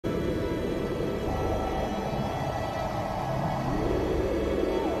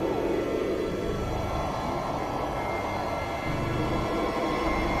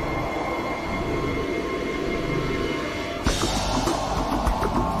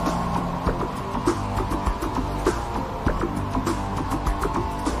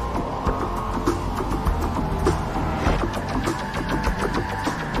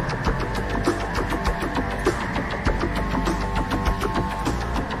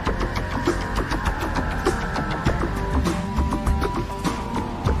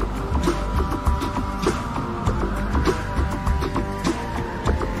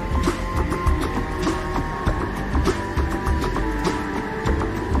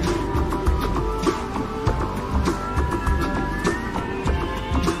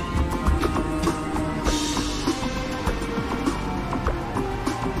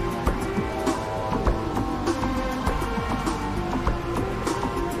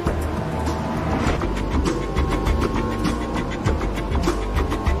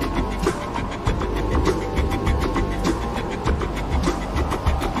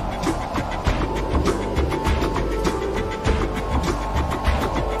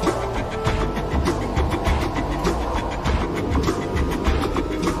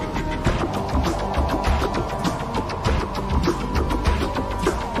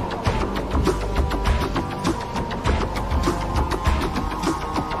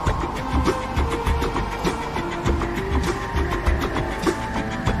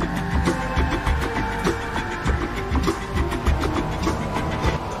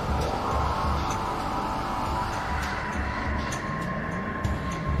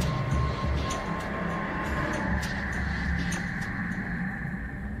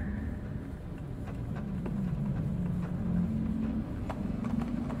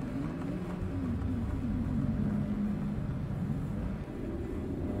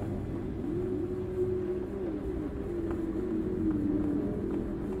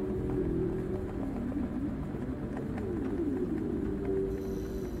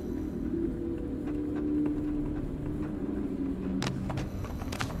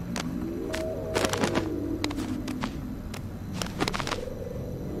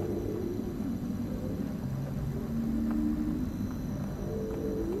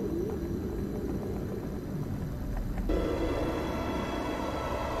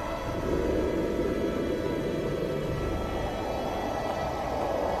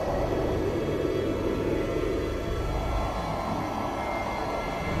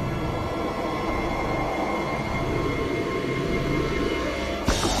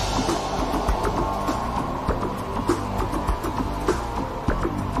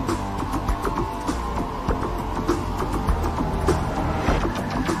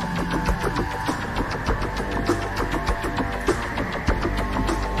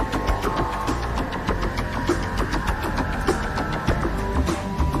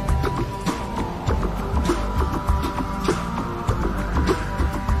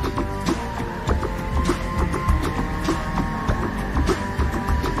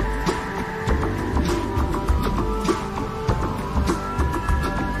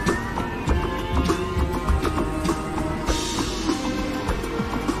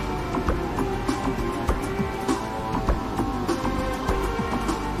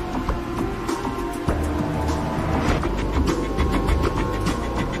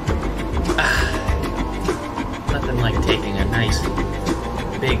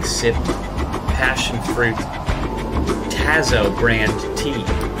sip passion fruit Tazo brand tea.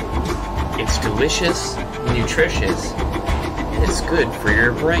 It's delicious, nutritious, and it's good for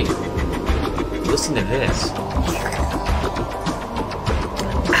your brain. Listen to this.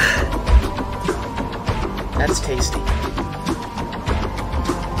 That's tasty.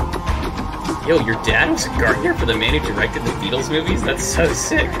 Yo, your dad was a gardener for the man who directed the Beatles movies? That's so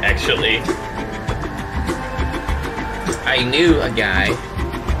sick, actually. I knew a guy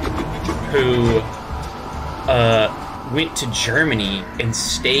who went to Germany and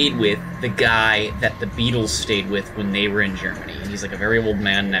stayed with the guy that the Beatles stayed with when they were in Germany. And he's like a very old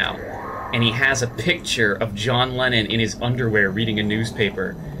man now. And he has a picture of John Lennon in his underwear reading a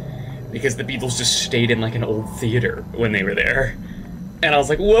newspaper because the Beatles just stayed in like an old theater when they were there. And I was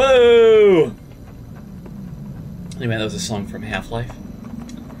like, whoa! Anyway, that was a song from Half-Life.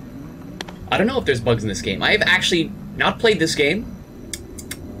 I don't know if there's bugs in this game. I have actually not played this game.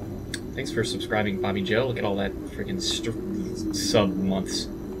 Thanks for subscribing, Bobby Joe. Look at all that freaking sub-months.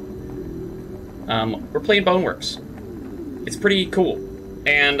 We're playing Boneworks. It's pretty cool.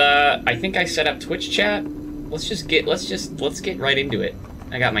 And I think I set up Twitch chat. Let's get right into it.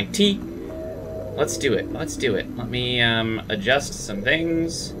 I got my tea. Let's do it. Let's do it. Let me adjust some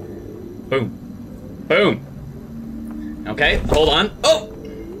things. Boom. Boom. Okay, hold on. Oh!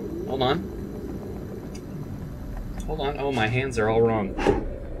 Hold on. Hold on. Oh, my hands are all wrong.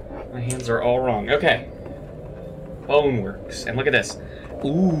 My hands are all wrong. Okay. Boneworks. And look at this.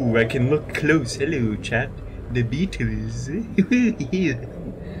 Ooh, I can look close. Hello, chat. The Beatles.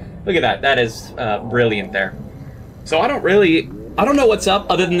 Look at that. That is brilliant there. So I don't know what's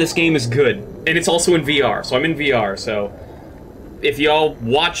up other than this game is good. And it's also in VR. So I'm in VR. So if y'all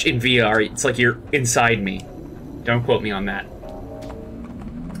watch in VR, it's like you're inside me. Don't quote me on that.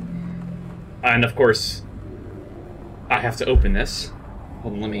 And of course, I have to open this.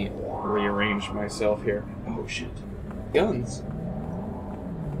 Hold on, let me rearrange myself here. Oh shit. Guns.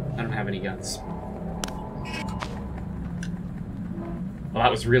 I don't have any guns. Well,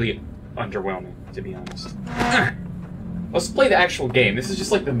 that was really underwhelming, to be honest. Let's play the actual game. This is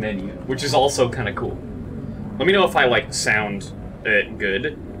just like the menu, which is also kind of cool. Let me know if I, like, sound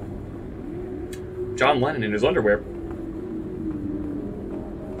good. John Lennon in his underwear.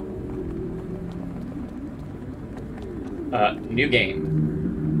 New game.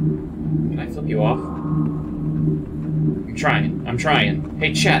 Can I flip you off? I'm trying. I'm trying.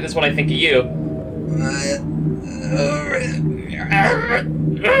 Hey, chat, this is what I think of you.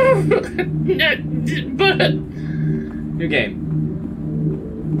 New game.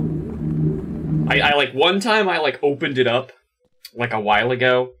 I like, one time I, like, opened it up, like, a while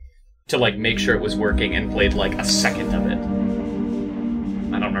ago, to, like, make sure it was working, and played, like, a second of it.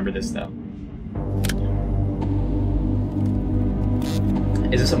 I don't remember this, though.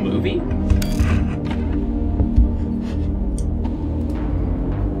 Is this a movie?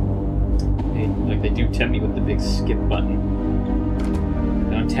 Like, they do tempt me with the big skip button.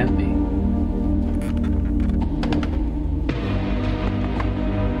 Don't tempt me.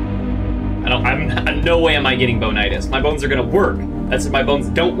 No way am I getting bonitis. My bones are gonna work. That's if my bones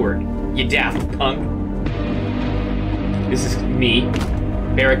don't work. You daft punk. This is me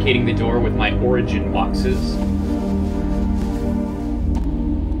barricading the door with my origin boxes.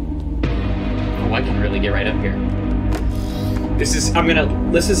 Oh, I can really get right up here. This is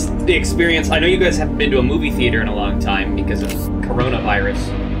the experience. I know you guys haven't been to a movie theater in a long time because of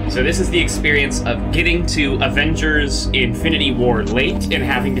coronavirus. So this is the experience of getting to Avengers Infinity War late and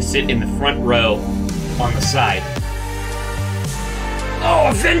having to sit in the front row on the side. Oh,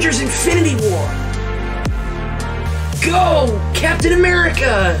 Avengers Infinity War! Go! Captain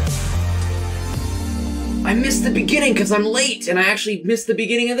America! I missed the beginning because I'm late, and I actually missed the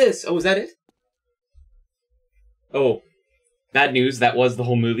beginning of this. Oh, is that it? Oh. Bad news, that was the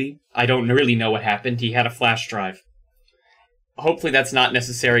whole movie. I don't really know what happened. He had a flash drive. Hopefully that's not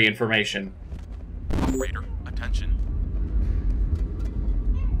necessary information. Operator, attention.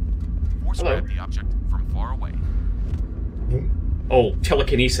 Force grab the object from far away. Oh,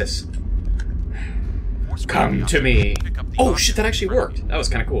 telekinesis. Come to me. Oh shit, that actually worked. That was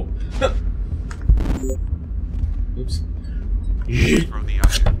kind of cool. Oops. Throw the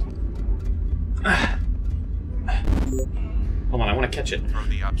object. Hold on, I want to catch it. Throw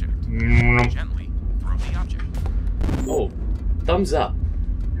the object. Gently throw the object. Oh, thumbs up.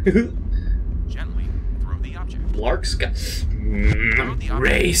 Gently throw the object. Blark Sky.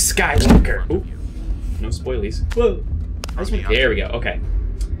 Ray Skywalker. Ooh. No spoilies. Whoa. There we go. Okay.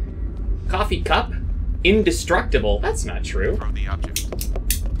 Coffee cup. Indestructible. That's not true. Throw the object.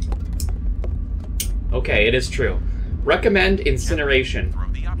 Okay, it is true. Recommend incineration. Throw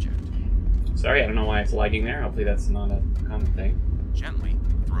the object. Sorry, I don't know why it's lagging there. Hopefully that's not a common thing. Gently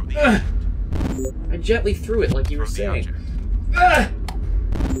throw the object. I gently threw it like you were Throw the saying. object.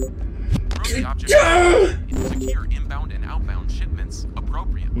 Throw the object. Secure inbound and outbound shipments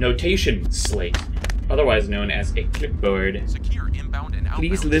appropriately. Notation slate, otherwise known as a clipboard. Secure inbound and outbound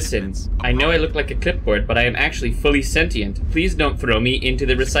Please listen. shipments I know I look appropriately. like a clipboard, but I am actually fully sentient. Please don't throw me into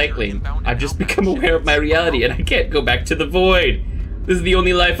the recycling. I've just become aware of my reality and I can't go back to the void. This is the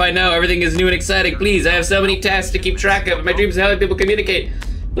only life I know. Everything is new and exciting. Please, I have so many tasks to keep track of. My dreams are helping people communicate.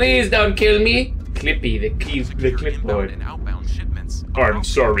 Please don't kill me. Clippy, the Secure inbound clipboard. and outbound shipments I'm appropriately.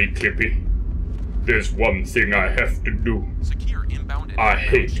 sorry, Clippy. There's one thing I have to do. Secure inbound and I outbound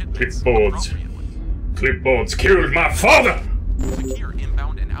hate shipments clipboards. appropriately. Clipboards killed my father! Secure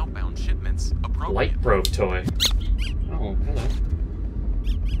inbound and outbound shipments appropriately. Light probe toy. Oh, hello.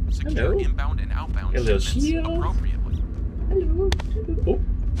 Secure Hello. inbound and outbound Hello, shipments shield. appropriately. Hello. Oh.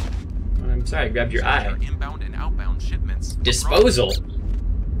 I'm sorry, I grabbed your eye. Secure inbound and outbound shipments Disposal?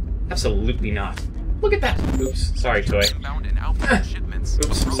 Absolutely not. Look at that. Oops, sorry, toy. Inbound and outbound shipments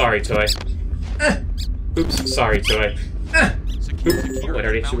Oops, sorry, toy. Oops, sorry, toy. Secure Oh, it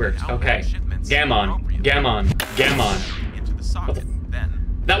already inbound worked. and outbound Okay. shipments Gammon. appropriately. Gammon. Gammon. Into the socket.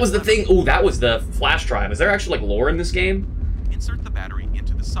 Then That was the thing. Ooh, that was the flash drive. Is there actually like lore in this game? insert the battery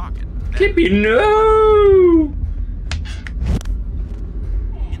into the socket. Then Kippy, no!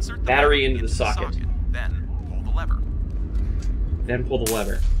 insert the Battery into the socket. Then pull the lever. Then pull the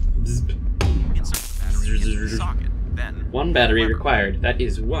lever. Bzz. Insert the battery into the socket. Then One battery lever. required. That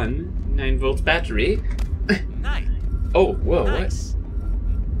is one 9-volt battery. Nice. Oh, whoa, what? Nice.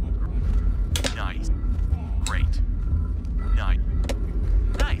 Nice. Great. Nice.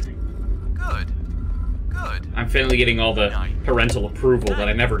 Nice. Good. Good. I'm finally getting all the parental approval that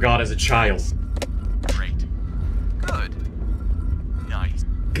I never got as a child. Great. Good. Nice.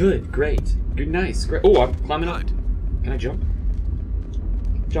 Good, great. Good, nice, great. Oh, I'm climbing up. Good. Can I jump?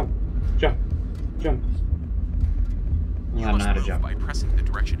 Jump. Jump. Jump. You Well, I don't know must how to move jump. by pressing the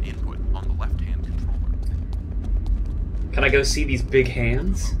direction input on the left-hand controller. Can I go see these big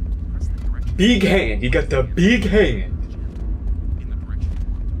hands? Press the direction Big hand! You got the big hand! in the direction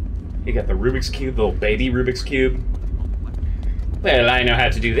you want. You got the Rubik's Cube, little baby Rubik's Cube. On the left-hand Well, I know how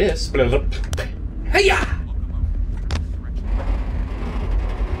to do this. Hey-ya! direction.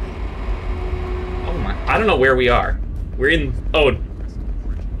 Oh my, I don't know where we are. We're in, oh,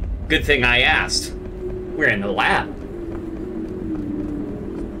 good thing I asked. We're in the lab.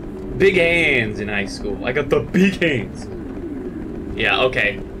 Big hands in high school. I got the big hands. Yeah,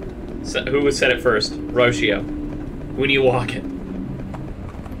 okay. So, who said it first? Roshio. When you walk it.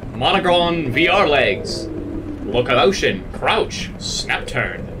 Monogron VR legs. Locomotion. Crouch. Snap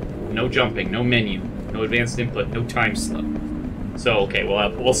turn. No jumping. No menu. No advanced input. No time slip. So, okay,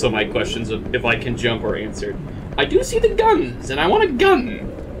 well, also my questions of if I can jump are answered. I do see the guns, and I want a gun.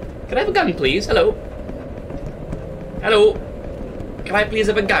 Can I have a gun, please? Hello? Hello? Can I please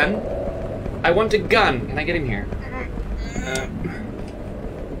have a gun? I want a gun. Can I get in here?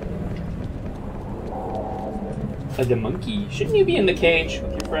 The monkey. Shouldn't you be in the cage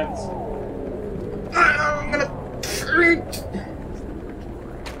with your friends? I'm gonna...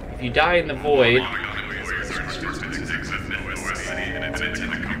 If you die in the void...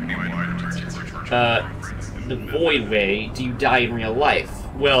 the void way, do you die in real life?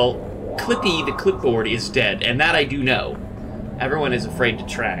 Well, Clippy the clipboard is dead, and that I do know. Everyone is afraid to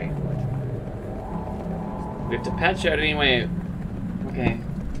try. We have to patch out anyway. Okay.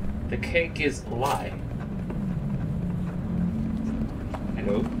 The cake is a lie.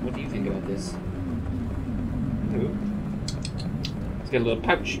 Hello? What do you think about this? Hello? It's got a little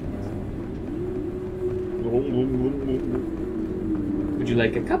pouch. Would you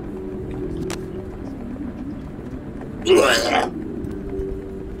like a cup?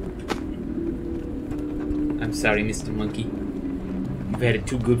 I'm sorry, Mr. Monkey. You've had it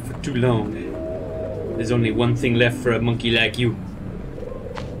too good for too long. There's only one thing left for a monkey like you.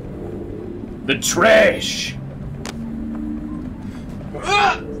 The trash!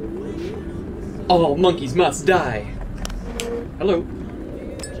 Ah! All monkeys must die. Hello.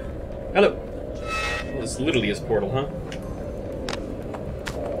 Hello. Well, this literally is Portal, huh?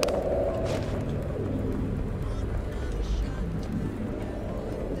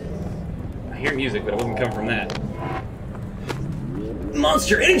 I hear music, but it wasn't coming from that.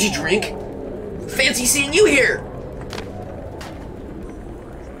 Monster Energy Drink? Fancy seeing you here!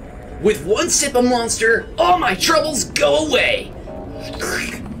 With one sip of Monster, all my troubles go away!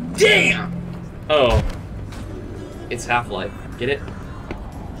 Damn! Oh. It's Half-Life. Get it?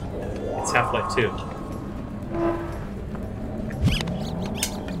 It's Half-Life 2.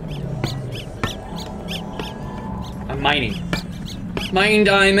 mining. Mine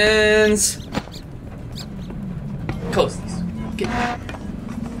diamonds! Close these. Get out of here.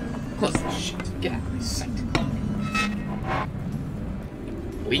 Close this shit. Get out of my sight.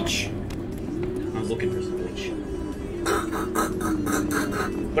 Bleach? I was looking for some bleach.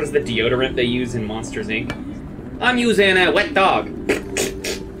 What is the deodorant they use in Monsters, Inc.? I'm using a wet dog.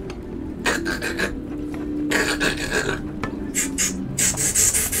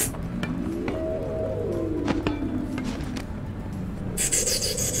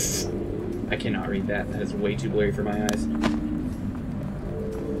 I cannot read that. That is way too blurry for my eyes.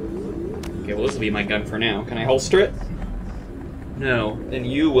 Okay, well, this will be my gun for now. Can I holster it? No. Then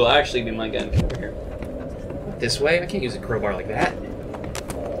you will actually be my gun. Come over here. This way? I can't use a crowbar like that.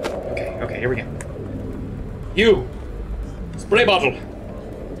 Okay, here we go. You! Spray bottle!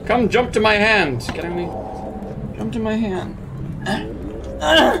 Come jump to my hand! Can I jump to my hand?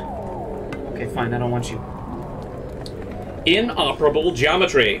 Okay, fine, I don't want you. Inoperable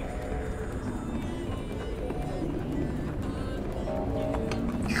geometry.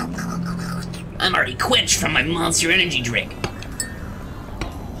 I'm already quenched from my monster energy drink.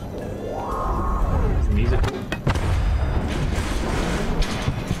 Is the music?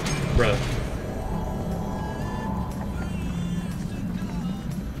 Bro.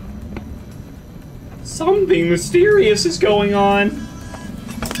 Something mysterious is going on.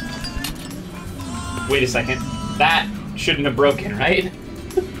 Wait a second. That shouldn't have broken, right?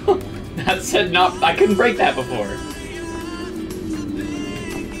 That said not. I couldn't break that before.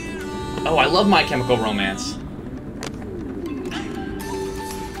 Oh, I love My Chemical Romance.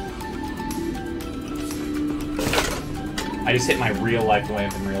 I just hit my real life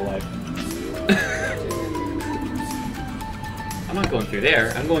lamp in real life. I'm not going through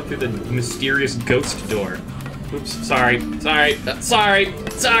there. I'm going through the mysterious ghost door. Oops, sorry. Sorry. Sorry.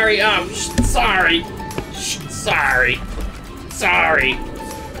 Sorry. Oh, sorry. Sorry. Sorry.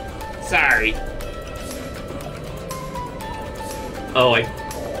 Sorry. Oh,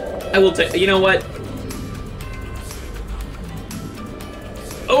 I will take. You know what?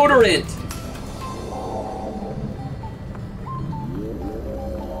 Odorant!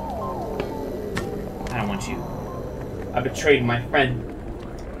 I don't want you. I betrayed my friend.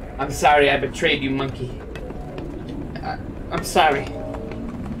 I'm sorry I betrayed you, monkey. I'm sorry.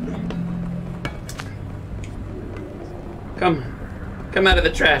 Come out of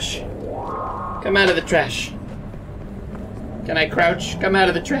the trash. Come out of the trash. Can I crouch? Come out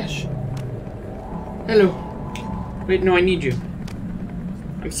of the trash. Hello. Wait, no, I need you.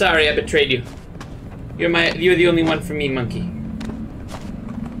 I'm sorry I betrayed you. You're the only one for me, monkey.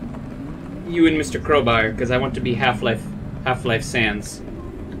 You and Mr. Crowbar, because I want to be Half-Life Sans.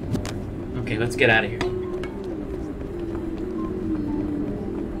 Okay, let's get out of here.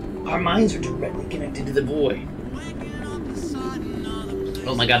 Our minds are directly connected to the void.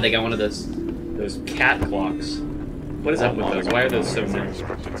 Oh my god, they got one of those cat clocks. What is up with those? Why are those so nice?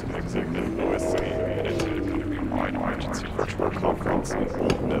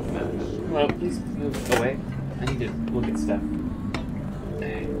 Well, please move away. I need to look at stuff.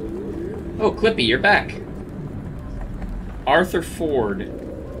 Oh, Clippy, you're back. Arthur Ford.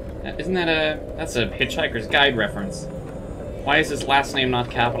 Isn't that that's a Hitchhiker's Guide reference. Why is his last name not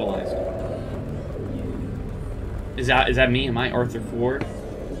capitalized? Is that me? Am I Arthur Ford?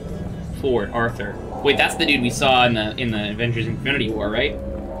 Ford, Arthur. Wait, that's the dude we saw in the Avengers Infinity War, right?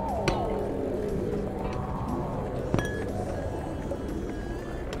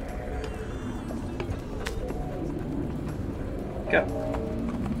 Go.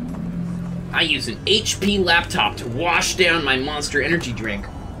 I use an HP laptop to wash down my Monster Energy drink.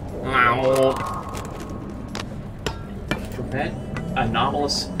 Prevent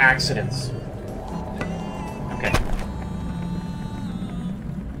anomalous accidents. Okay.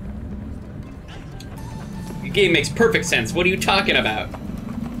 Your game makes perfect sense. What are you talking about?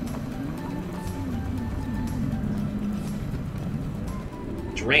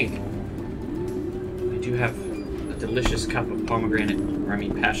 Drink. I do have a delicious cup of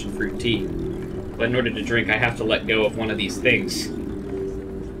passion fruit tea. But in order to drink, I have to let go of one of these things.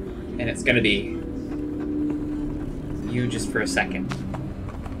 And it's gonna be you just for a second.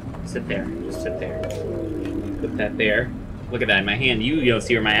 Sit there. Just sit there. Put that there. Look at that in my hand. You don't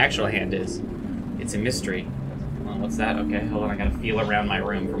see where my actual hand is. It's a mystery. Well, what's that? Okay, hold on. I gotta feel around my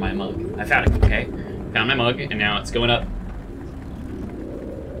room for my mug. I found it, okay? Found my mug, and now it's going up.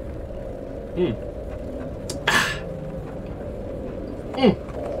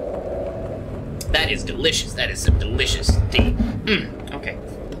 That is delicious. That is some delicious tea. Okay.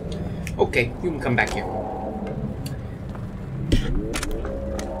 Okay, you can come back here.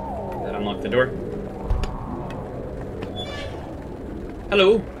 That unlock the door.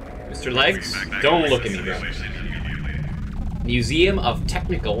 Hello, Mr. Legs. Don't look at me, bro. Museum of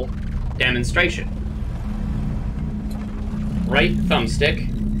Technical Demonstration. Right thumbstick.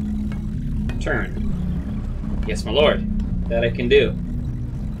 Turn. Yes, my lord. That I can do.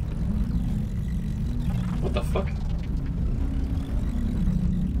 What the fuck?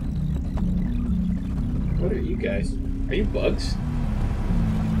 What are you guys? Are you bugs?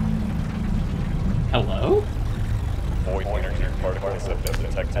 Hello? Void energy particles have been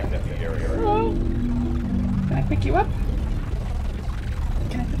detected in the area. Hello? Can I pick you up?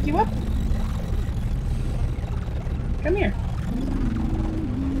 Can I pick you up? Come here.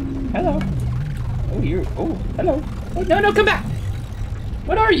 Hello. Oh, you're... Oh, hello. Oh, no, no, come back!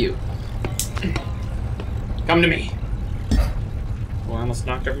 What are you? Come to me. Oh, I almost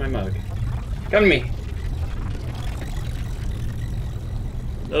knocked over my mug. Come to me.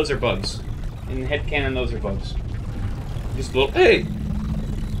 Those are bugs. In headcanon, those are bugs. Just a little... Hey!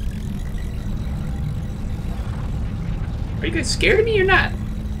 Are you guys scared of me or not?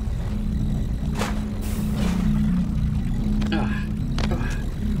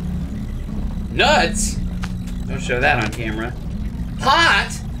 Nuts! Don't show that on camera.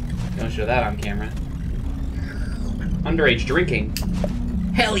 Pot! Don't show that on camera. Underage drinking.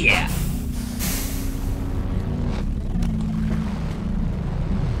 Hell yeah!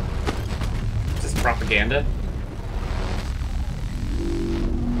 Is this propaganda?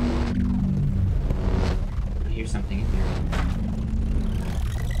 I hear something in here.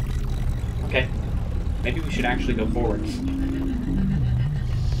 Okay. Maybe we should actually go forward.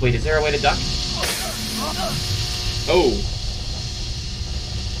 Wait, is there a way to duck? Oh.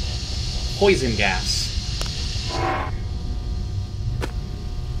 Poison gas.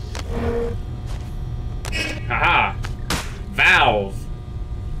 Haha. Valve.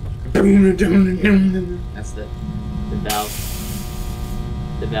 That's the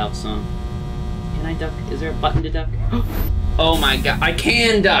valve song. Can I duck? Is there a button to duck? Oh my god, I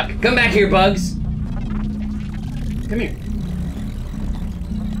can duck! Come back here, bugs! Come here.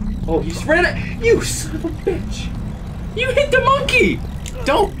 Oh, you spread it! You son of a bitch! You hit the monkey!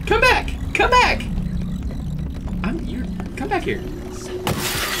 Don't! Come back! Come back! Come back here.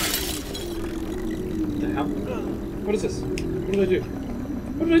 What the hell? What is this? What did I do?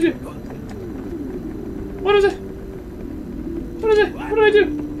 What did I do? What is it? What is it? What did I do?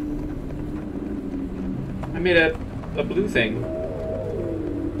 I made a blue thing.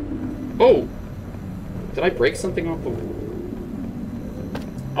 Oh! Did I break something off the wall?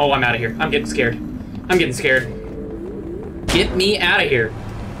 Oh, I'm out of here. I'm getting scared. I'm getting scared. Get me out of here.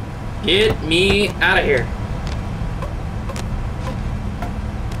 Get me out of here.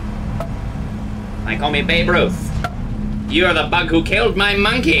 They call me Babe Ruth. You are the bug who killed my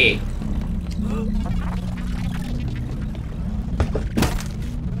monkey.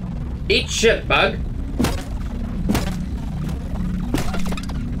 Eat shit, bug.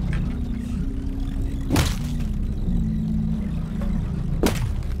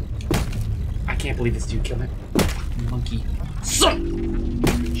 I can't believe this dude killed my monkey. Son!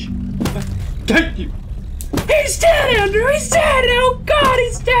 Thank you! He's dead, Andrew! He's dead! Oh god,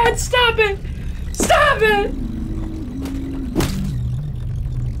 he's dead! Stop it! Stop it!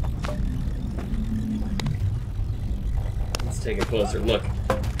 Let's take a closer look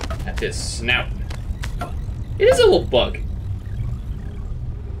at this snout. It is a little bug.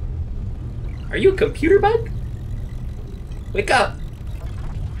 Are you a computer bug? Wake up!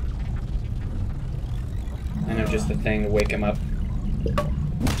 I know just the thing to wake him up.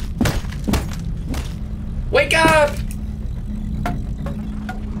 Wake up!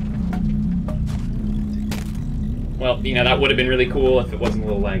 Well, you know, that would have been really cool if it wasn't a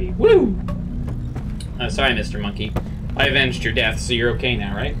little laggy. Woo! Sorry, Mr. Monkey. I avenged your death, so you're okay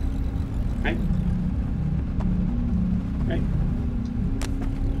now, right? Right? Right?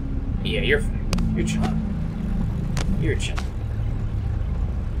 Yeah, you're fine. You're chilling. You're chilling.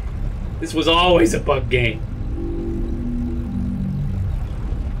 This was always a bug game.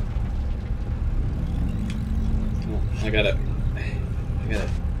 I gotta.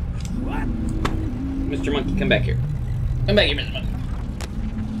 What? Mr. Monkey, come back here. Come back here, Mr. Monkey.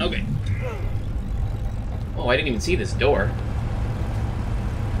 Okay. Oh, I didn't even see this door.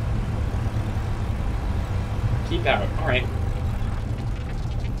 Keep out. Alright.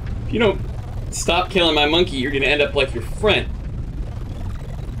 If you don't stop killing my monkey, you're gonna end up like your friend.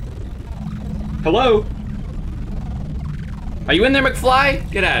 Hello? Are you in there, McFly?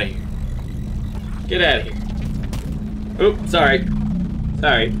 Get out of here. Get out of here. Oop, sorry.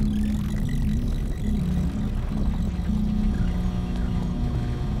 Sorry.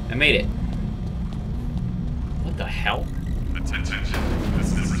 I made it. What the hell? The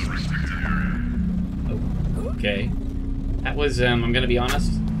Okay. That was, I'm gonna be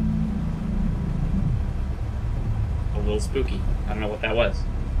honest, a little spooky. I don't know what that was.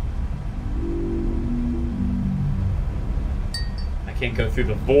 I can't go through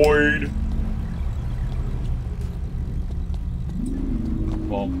the void.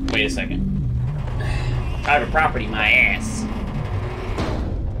 Well, wait a second. Private property, my ass.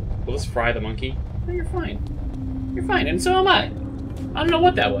 Will this fry the monkey? No, you're fine. You're fine, and so am I. I don't know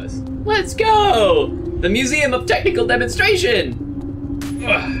what that was. Let's go! The Museum of Technical Demonstration!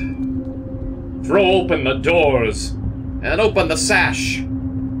 Ugh. Throw open the doors And open the sash.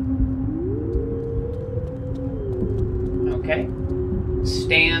 Okay.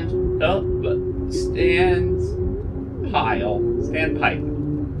 Stand up. Stand pile. Stand pipe.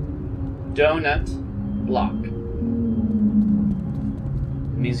 Donut block.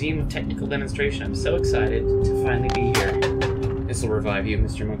 Museum of Technical Demonstration. I'm so excited to finally be here. This will revive you,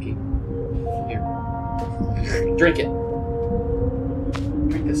 Mr. Monkey. Here. Drink it.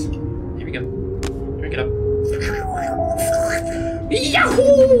 Drink this. Here we go. Drink it up.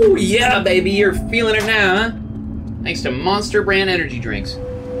 Yahoo! Yeah, baby, you're feeling it now, huh? Thanks to Monster brand energy drinks.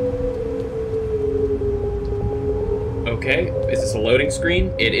 Okay, is this a loading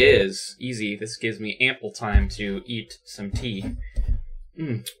screen? It is. Easy. This gives me ample time to eat some tea.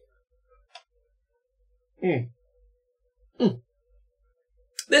 Mm. Mm. Mm.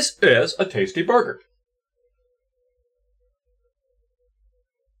 This is a tasty burger.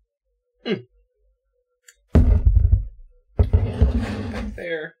 Mm. Back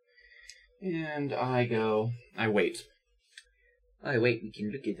there. And I go. I wait. We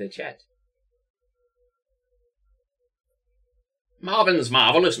can look at the chat. Marvin's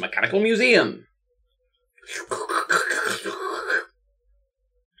Marvelous Mechanical Museum.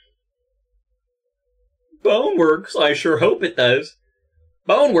 Boneworks? I sure hope it does.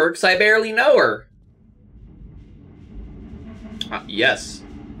 Boneworks? I barely know her. Yes,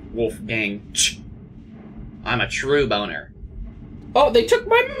 Wolfgang. I'm a true boner. Oh, they took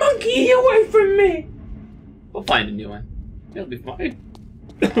my monkey away from me! We'll find a new one. It'll be fine.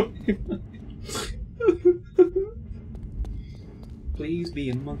 Please be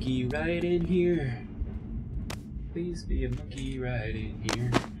a monkey right in here. Please be a monkey right in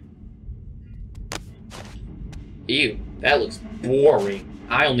here. Ew, that looks boring.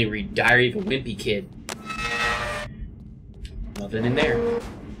 I only read Diary of a Wimpy Kid. Nothing in there.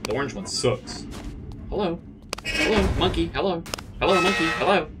 The orange one sucks. Hello. Hello, monkey. Hello. Hello, monkey.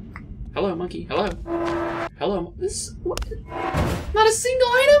 Hello. Hello, monkey. Hello. Hello. This. What? Not a single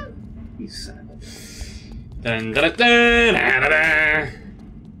item? You son of a. Dun, dun, dun, dun, dun, dun.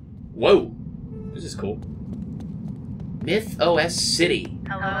 Whoa. This is cool. Myth OS City.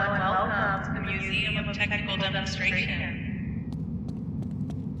 Hello and welcome to the Museum of Technical Demonstration.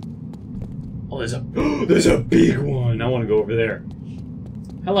 Oh, there's a big one. I want to go over there.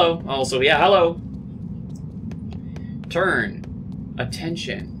 Hello. Also, yeah, hello. Turn.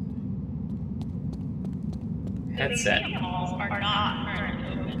 Attention. Headset.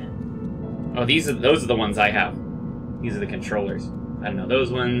 Oh, those are the ones I have. These are the controllers. I don't know those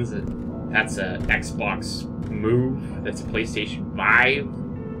ones. That's a Xbox Move. That's a PlayStation 5.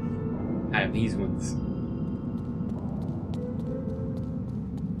 I have these ones.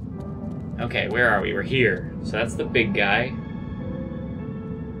 Okay, where are we? We're here. So that's the big guy.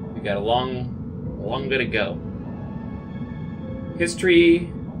 We got a long bit to go. History,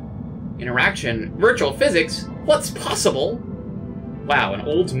 interaction, virtual physics. What's possible? Wow, an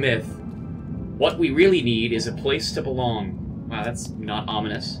old myth. What we really need is a place to belong. Wow, that's not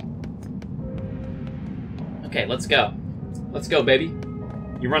ominous. Okay, let's go. Let's go, baby.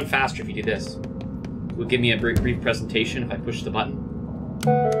 You run faster if you do this. Will give me a brief presentation if I push the button.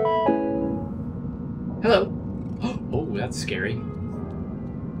 Hello. Oh, that's scary.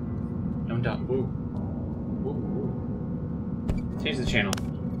 Don't doubt. Whoa. Whoa. Change the channel.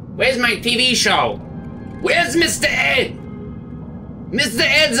 Where's my TV show? Where's Mr. Ed? Mr.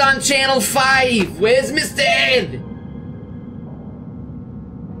 Ed's on channel 5. Where's Mr. Ed?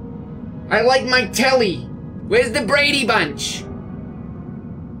 I like my telly. Where's the Brady Bunch?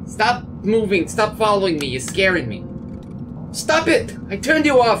 Stop moving. Stop following me. You're scaring me. Stop it. I turned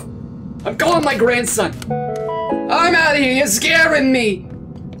you off. I'm calling my grandson. I'm out of here. You're scaring me.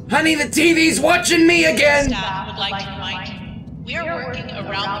 Honey, the TV's watching me again. Staff would like to remind you, we are working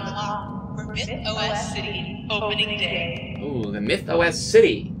around the clock for Myth OS City opening day. Ooh, the Myth OS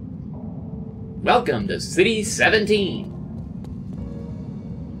City. Welcome to City 17.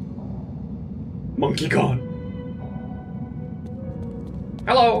 Monkey gone.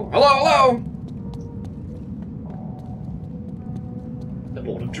 Hello, hello, hello.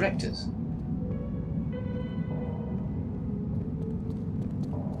 board of directors.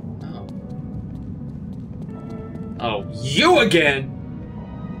 Oh. Oh, you again!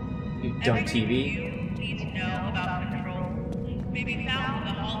 You dumb Everything TV. you need to know about control may be found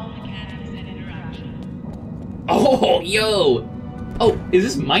in the Hall of Mechanics and Interaction. Oh, yo! Oh, is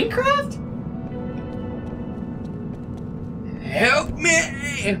this Minecraft? Help me!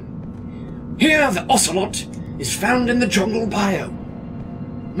 Here, the ocelot is found in the jungle biome.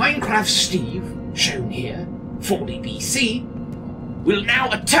 Minecraft Steve, shown here, 40 BC, will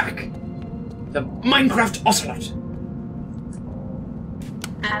now attack the Minecraft ocelot.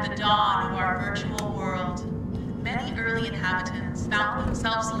 At the dawn of our virtual world, many early inhabitants found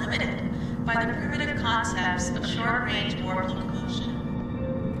themselves limited by the primitive concepts of short-range warp locomotion.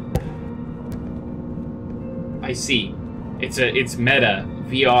 I see. It's meta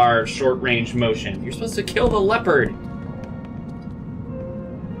VR short range motion. You're supposed to kill the leopard.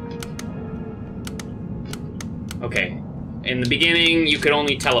 Okay. In the beginning, you could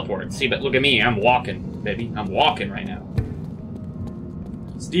only teleport. See, but look at me. I'm walking, baby. I'm walking right now.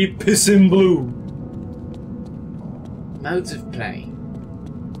 Steve pissin' blue. Modes of play.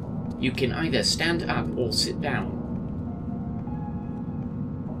 You can either stand up or sit down.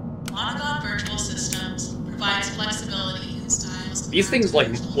 Monogon Virtual Systems provides flexibility in styles. These things, like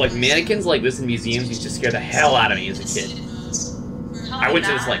mannequins like this in museums, used to scare the hell out of me as a kid. I went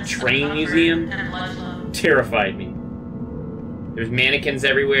to this, like, train museum. Terrified me. There's mannequins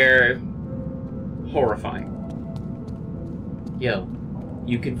everywhere. Horrifying. Yo,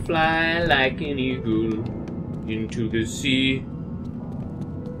 you can fly like an eagle into the sea.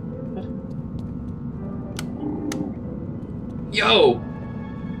 What? Yo!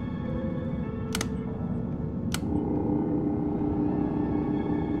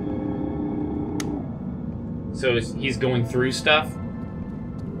 So he's going through stuff?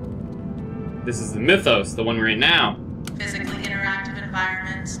 This is the mythos, the one we're in now. Physically interactive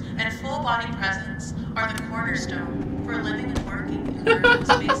environments and full body presence are the cornerstone for living and working in urban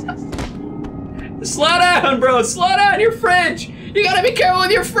spaces. Slow down, bro! Slow down! Your fridge! You gotta be careful with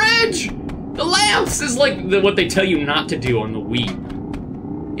your fridge! The lamps is like what they tell you not to do on the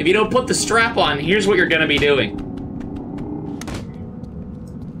Wii. If you don't put the strap on, here's what you're gonna be doing.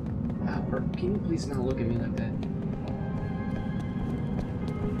 Can you please not look at me like that?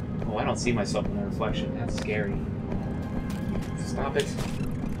 Oh, I don't see myself in the reflection. That's scary. Stop it.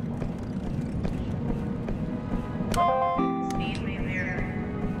 Speed may vary.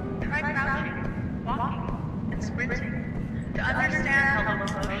 Try crouching, walking, and sprinting to understand how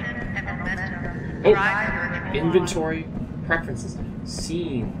locomotion and momentum drive your virtual Inventory, preferences,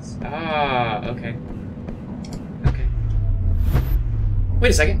 scenes. Ah, okay. Okay.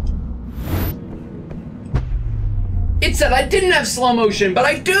 Wait a second. It said I didn't have slow motion, but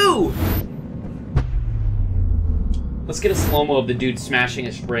I do! Let's get a slow-mo of the dude smashing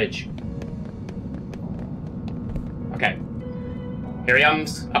his fridge. Okay. Here he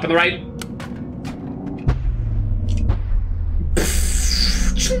comes, up on the right.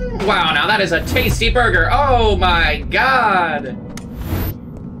 Wow, now that is a tasty burger. Oh my god!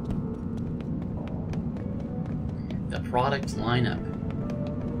 The product lineup.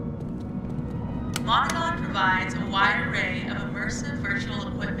 Monogon provides a wide array of immersive virtual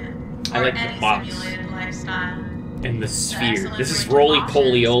equipment for I like the any box. simulated lifestyle. And the The sphere. excellent This is range of Roly options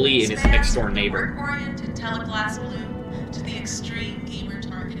Poly Oly and his spans next door from the neighbor. work-oriented teleglass blue to the extreme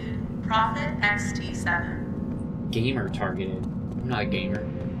gamer-targeted Prophet XT7. Gamer targeted. I'm not a gamer.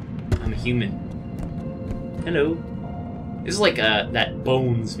 I'm a human. Hello. This is like that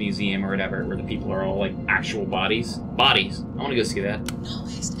Bones museum or whatever, where the people are all like actual bodies. Bodies. I want to go see that.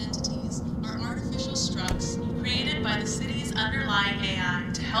 Null-based entities are artificial structs created by the city's underlying AI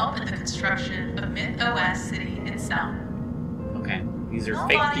to help in the construction of MythOS City itself. Okay. These are Null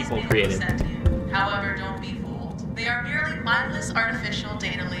fake bodies people may look created. sentient. However, don't be fooled. They are merely mindless artificial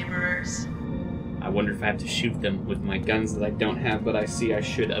data laborers. I wonder if I have to shoot them with my guns that I don't have, but I see I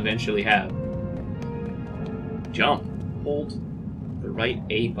should eventually have. Jump. Hold the right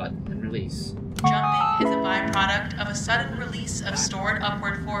A button and release. Jumping is a byproduct of a sudden release of stored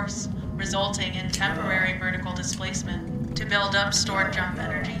upward force, resulting in temporary vertical displacement to build up stored jump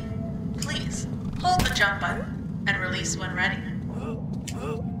energy. Please, hold the jump button and release when ready.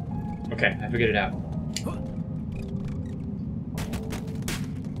 Okay, I figured it out.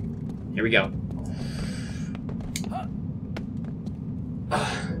 Here we go. I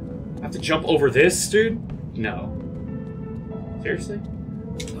have to jump over this, dude? No. Seriously?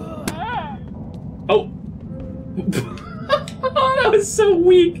 Oh! That was so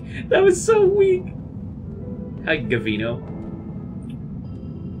weak! That was so weak! Hi, Gavino.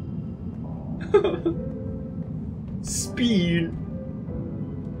 Speed.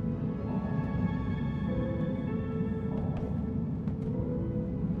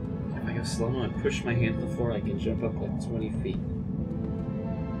 If I go slow-mo and push my hand to the floor, I can jump up like 20 feet.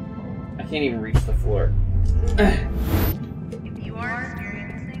 I can't even reach the floor. If you are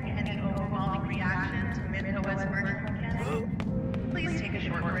experiencing any overwhelming reaction to mid-OS virtual mechanics, please take a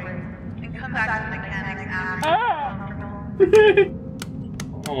short break and come back to the mechanics after you're comfortable.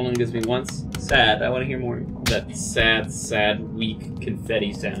 Oh, only gives me once. Sad. I want to hear more of that sad, sad, weak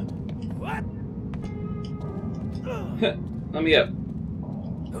confetti sound. What? Let me up.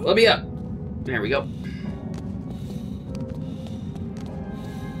 Let me up. There we go.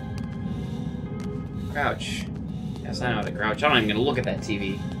 Crouch. Yes, I know how to crouch. I'm not even gonna look at that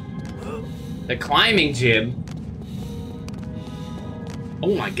TV. The climbing gym.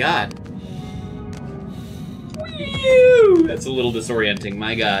 Oh my god. Whew! That's a little disorienting,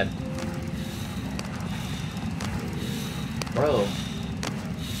 my god. Bro.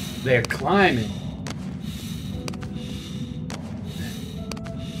 They're climbing.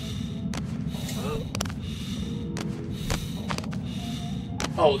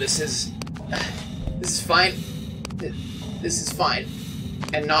 Oh, this is fine. This is fine.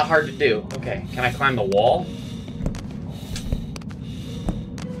 And not hard to do. Okay, can I climb the wall?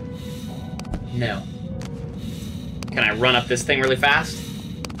 No. Can I run up this thing really fast?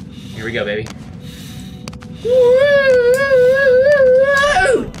 Here we go, baby.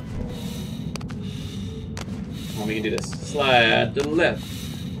 Oh, we can do this. Slide to the left.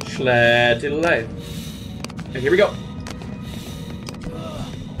 Slide to the left. Okay, here we go.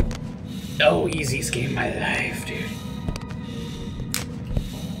 Oh, easiest game of my life, dude.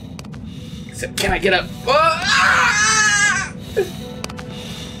 Except, can I get up?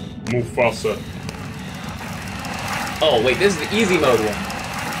 Mufasa. Oh, wait, this is the easy mode one.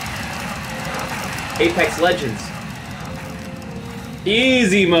 Apex Legends.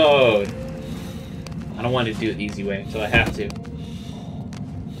 Easy mode. I don't want to do it the easy way, so I have to.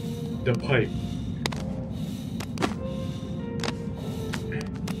 The pipe.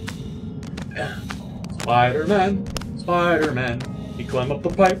 Spider-Man, Spider-Man, he climb up the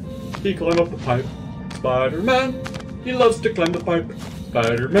pipe, he climb up the pipe. Spider-Man, he loves to climb the pipe.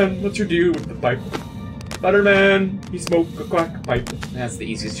 Spider-Man, what's your deal with the pipe? Spider-Man, he smoke a crack pipe. That's the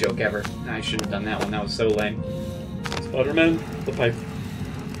easiest joke ever. I shouldn't have done that one, that was so lame. Spider-Man, the pipe.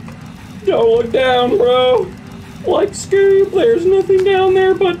 Don't look down, bro! Like scary, there's nothing down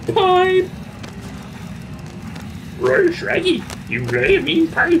there but pipe! Right, Shaggy, you really mean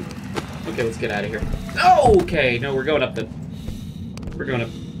pipe? Okay, let's get out of here. Oh, okay, no, we're going up the... We're going up...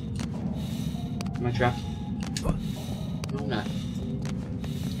 Am I trapped? No, I'm not.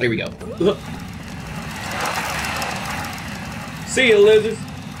 Here we go. See ya, lizards!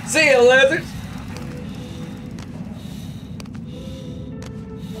 See ya, lizards!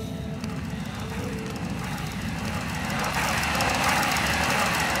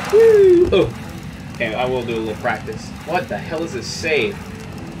 Woo! Oh. Okay, I will do a little practice. What the hell is this save?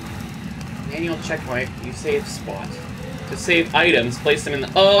 Manual checkpoint, you save spot. To save items, place them in the...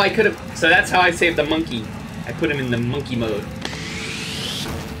 Oh, I could have... So that's how I saved the monkey. I put him in the monkey mode.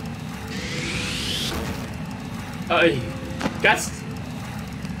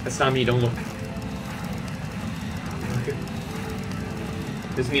 That's not me, don't look.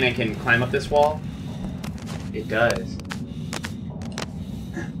 Does it mean I can climb up this wall? It does.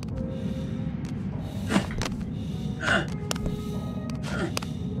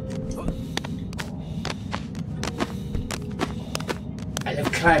 I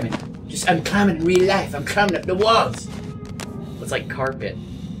love climbing. I'm climbing in real life. I'm climbing up the walls. It's like carpet.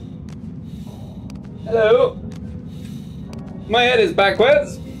 Hello. My head is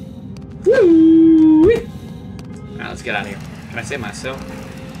backwards. Woo! Alright, let's get out of here. Can I save myself?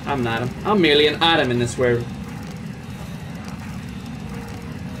 I'm not him. I'm merely an item in this world.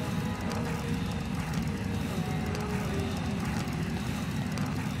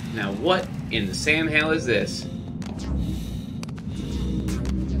 Now what in the Sam hell is this?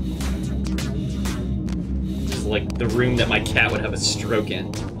 This is like the room that my cat would have a stroke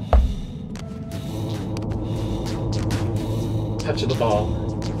in. Touch of the ball.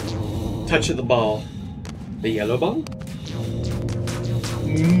 Touch of the ball. The yellow ball?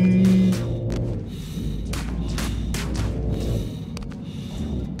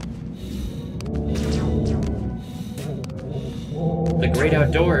 The great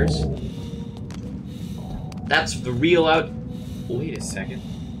outdoors. That's the real out... Wait a second.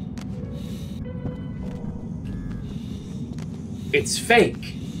 It's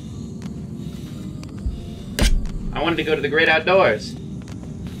fake. I wanted to go to the great outdoors.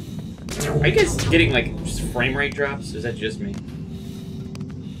 Are you guys getting, like, just frame rate drops? Or is that just me?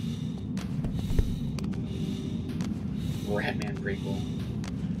 Ratman prequel.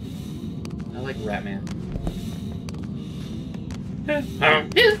 I like Ratman.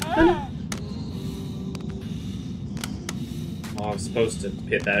 Oh, I was supposed to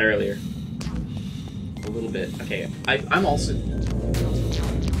hit that earlier. A little bit. Okay, I'm also...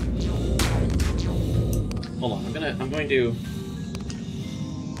 Hold on, I'm going to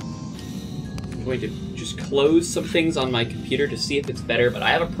just close some things on my computer to see if it's better, but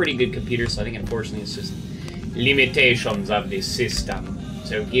I have a pretty good computer, so I think unfortunately it's just limitations of this system.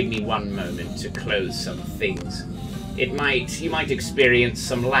 So give me one moment to close some things. You might experience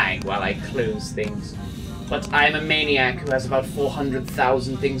some lag while I close things. But I'm a maniac who has about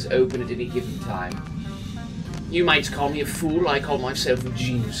 400,000 things open at any given time. You might call me a fool, I call myself a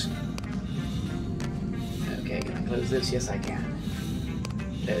genius. Okay, can I close this? Yes, I can.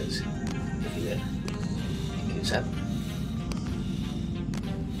 Close. If you will. Thank you, sir.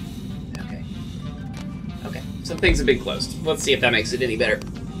 Okay. Okay, some things have been closed. Let's see if that makes it any better.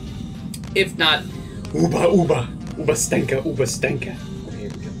 If not, Uba stenka. Okay, here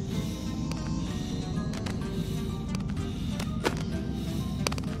we go.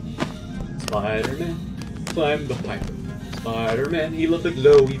 Spider-Man, climb the pipe. Spider-Man, he loved the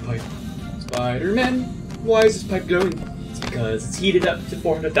glowy pipe. Spider-Man, why is this pipe glowing? It's because it's heated up to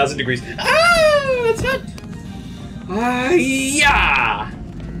 400,000 degrees. Ah, that's hot! Ah, yeah!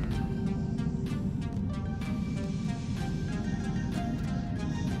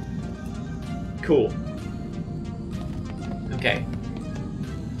 Cool. Okay.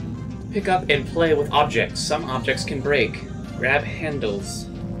 Pick up and play with objects. Some objects can break. Grab handles.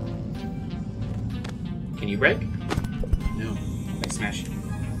 Can you break? No. I smash it.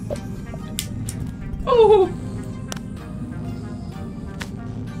 Oh!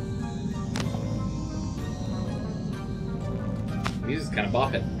 Music's kind of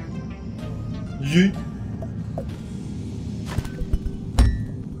bopping. Yeet.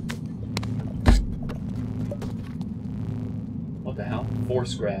 What the hell?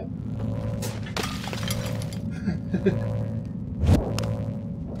 Force grab.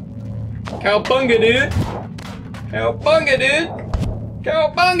 Cowabunga, dude! Cowabunga, dude!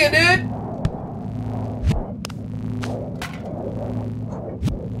 Cowabunga, dude!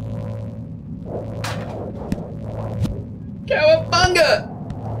 Cowabunga!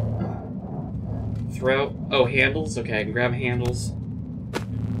 Throw. Oh, handles? Okay, I can grab handles.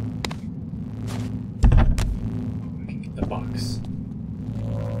 I can get the box.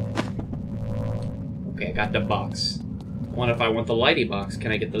 Okay, I got the box. What if I want the lighty box?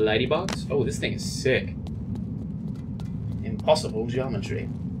 Can I get the lighty box? Oh, this thing is sick. Impossible geometry.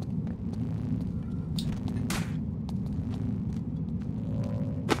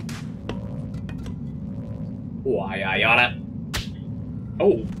 Why I oughta.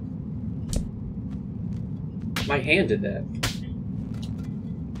 Oh. My hand did that.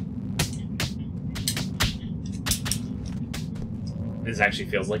 This actually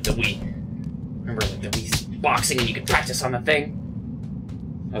feels like the Wii. Remember, like the Wii boxing and you could practice on the thing?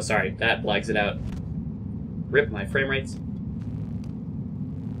 Oh, sorry, that blags it out. Rip my frame rates.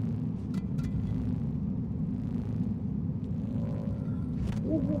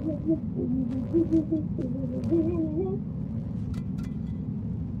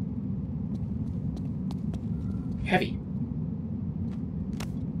 Heavy.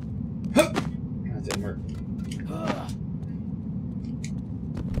 Huh. That didn't work.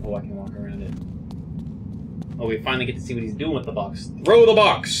 Oh, I can walk around it. Oh, we finally get to see what he's doing with the box. Throw the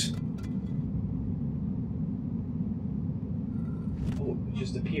box! Oh, it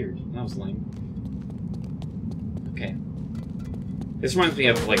just appeared. That was lame. Okay. This reminds me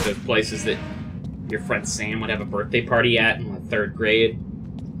of, like, those places that your friend Sam would have a birthday party at in, like, 3rd grade.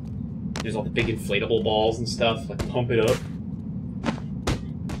 There's all the big inflatable balls and stuff, like, pump it up.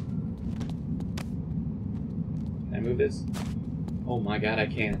 Can I move this? Oh my god, I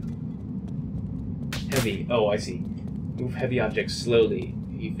can. Heavy. Oh, I see. Move heavy objects slowly.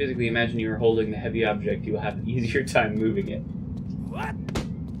 If you physically imagine you are holding the heavy object, you will have an easier time moving it. What?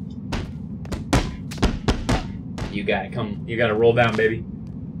 You got it. Come. You got to roll down, baby.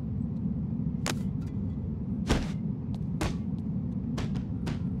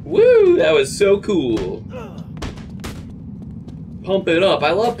 Woo! That was so cool. Pump it up.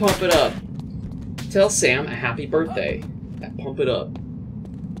 I love Pump It Up. Tell Sam a happy birthday. That Pump It Up.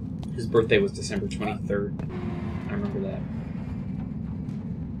 His birthday was December 23rd. I remember that.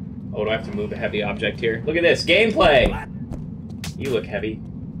 Oh, do I have to move a heavy object here? Look at this. Gameplay! You look heavy.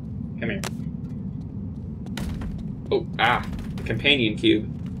 Come here. Oh, ah. The companion cube.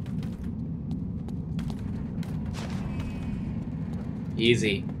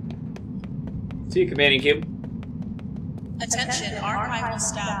 Easy. See you, Companion Cube. Attention archival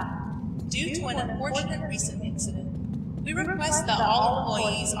staff. Due to an unfortunate recent incident, we request that all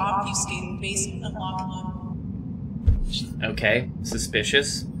employees obfuscate the basement unlock log. Okay,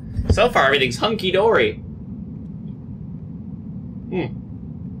 suspicious. So far, everything's hunky-dory. I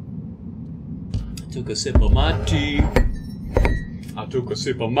took a sip of my tea.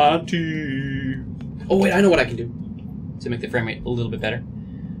 Oh, wait, I know what I can do to make the frame rate a little bit better.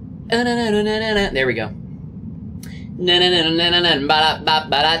 There we go.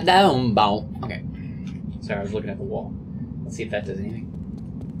 Okay. Sorry, I was looking at the wall. Let's see if that does anything.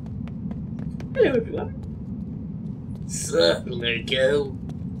 Hello, everyone. Sup, Marco?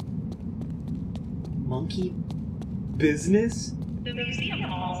 Monkey business? The museum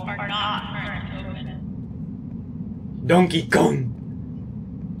halls are not currently open. Donkey Kong!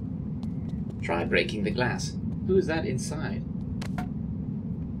 Try breaking the glass. Who is that inside?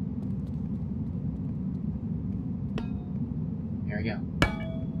 There we go.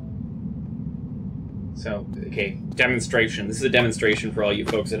 So, okay, demonstration. This is a demonstration for all you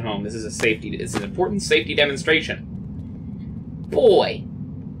folks at home. This is a safety. It's an important safety demonstration. Boy,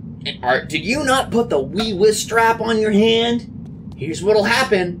 did you not put the Wii Whist strap on your hand? Here's what'll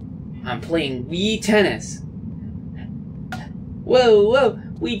happen. I'm playing Wii tennis. Whoa, whoa,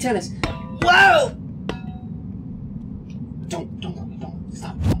 Wii tennis. Whoa! Don't,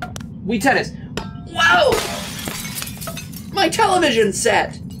 stop. Wii tennis. Whoa! My television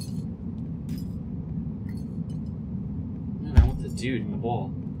set! Man, I want the dude in the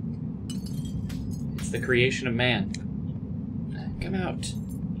ball. It's the creation of man. Come out.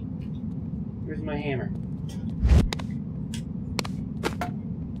 Where's my hammer?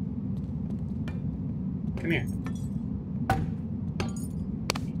 Come here.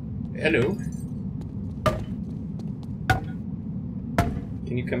 Hello.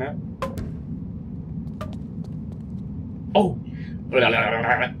 Can you come out? Oh!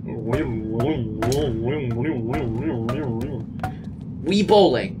 Wii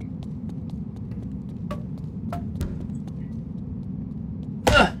bowling.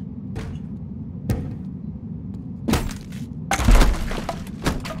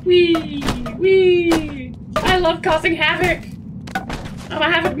 Wee! I love causing havoc! I'm a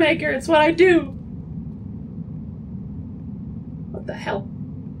havoc maker, it's what I do! What the hell?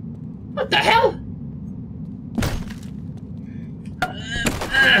 What the hell?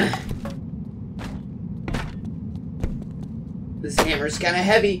 This hammer's kinda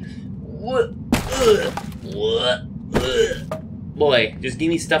heavy. Boy, just give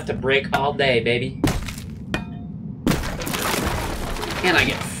me stuff to break all day, baby. And I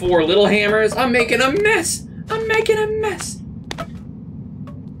get 4 little hammers. I'm making a mess. I'm making a mess.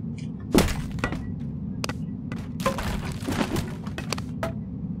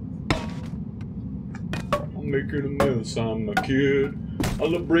 I'm making a mess, I'm a kid. I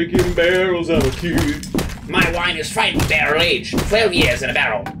love breaking barrels, I'm a kid. My wine is frightened barrel aged. 12 years in a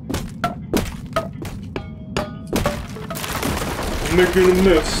barrel. I'm making a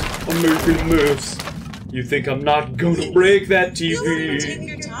mess, I'm making a mess. You think I'm not gonna break that You'll have to take TV?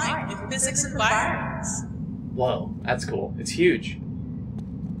 your time with physics environments. Whoa, that's cool. It's huge.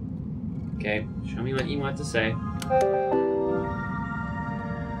 Okay, show me what you want to say.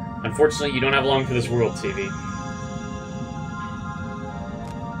 Unfortunately, you don't have long for this world, TV.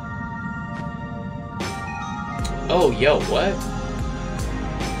 Oh, yo, what?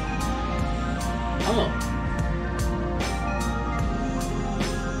 Oh.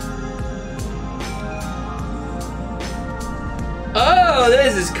 Oh,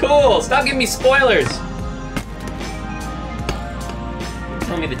 this is cool! Stop giving me spoilers!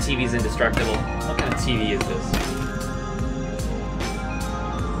 Tell me the TV's indestructible. What kind of TV is this?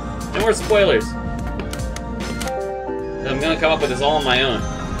 No more spoilers. I'm gonna come up with this all on my own.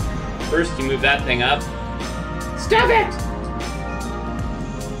 First, you move that thing up. Stop it!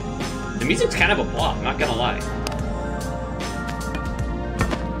 The music's kind of a bop, not gonna lie.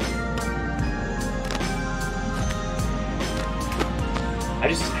 I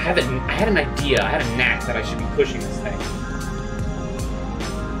just had an idea, I had a knack that I should be pushing this thing.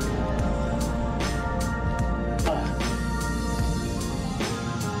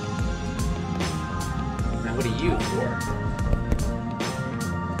 Now what are you for?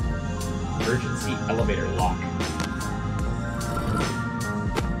 Emergency elevator lock.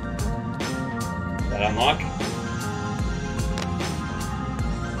 Does that unlock?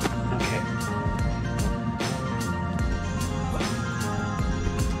 Okay.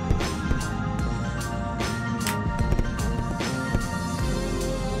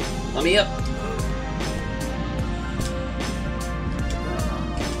 Let me up.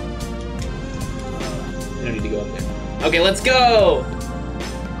 you go up there. Okay, let's go!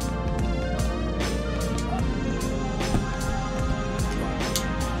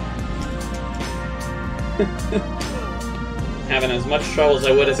 Having as much trouble as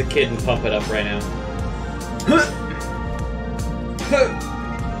I would as a kid and pump it up right now.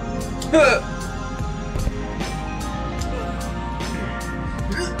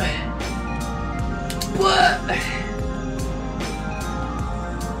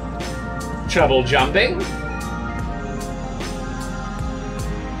 Trouble jumping.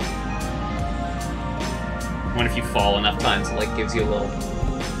 What if you fall enough times, it like gives you a little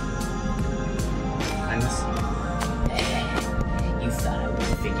kindness? You thought I would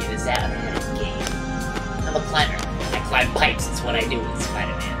figure this out ahead of the game. I'm a climber. I climb pipes. It's what I do with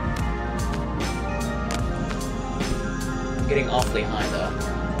Spider-Man. I'm getting awfully high though.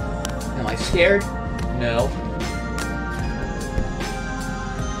 Am I scared? No.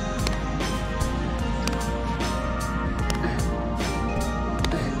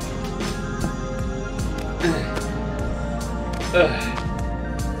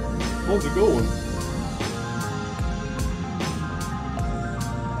 How's it going?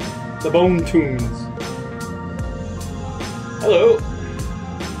 The Bone Tunes. Hello.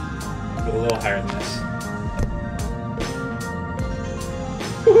 Go a little higher than this.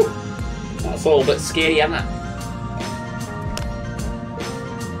 That's a little bit scary, isn't it?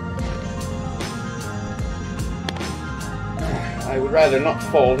 I would rather not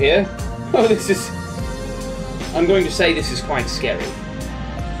fall here. Oh, this is... I'm going to say this is quite scary.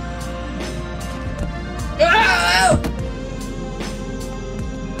 Ah! Oh.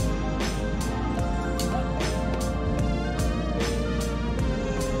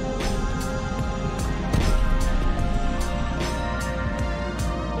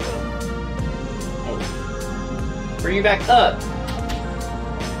 Bring you back up.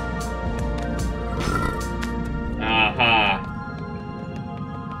 Aha.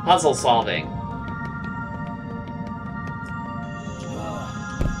 Puzzle solving.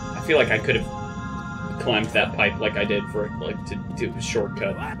 I feel like I could have climbed that pipe like I did for like to do a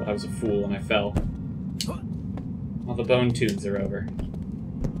shortcut, but I was a fool and I fell. All the bone tunes are over.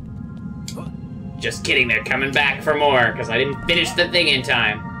 Just kidding, they're coming back for more because I didn't finish the thing in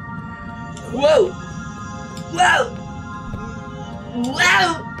time. Whoa! Whoa!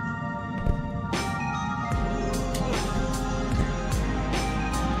 Whoa!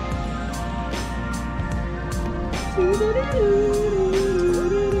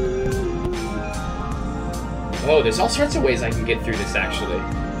 Oh, there's all sorts of ways I can get through this, actually.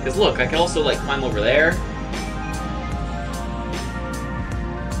 Because look, I can also, like, climb over there.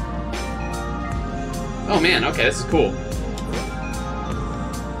 Oh, man, okay, this is cool.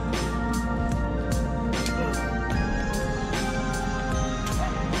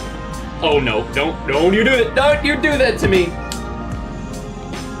 Oh, no, don't you do it! Don't you do that to me!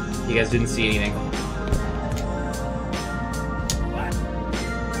 You guys didn't see anything.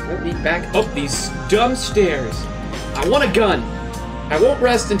 Let me back up these dumb stairs. I want a gun. I won't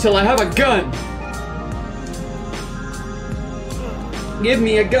rest until I have a gun. Give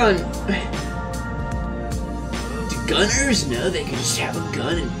me a gun. Do gunners know they can just have a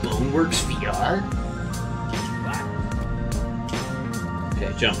gun in Boneworks VR?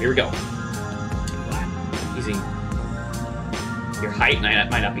 Okay, jump. Here we go. Using your height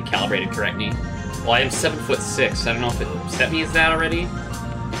might not be calibrated correctly. Well, I am 7'6". I don't know if it set me as that already.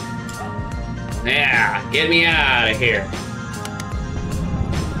 Yeah, get me out of here.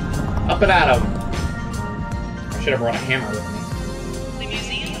 Up and at him. I should have brought a hammer with me. The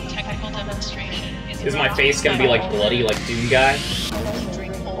museum's technical demonstration Is my face gonna be like bloody like Doom Guy?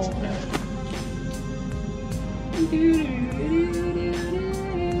 Drink old milk.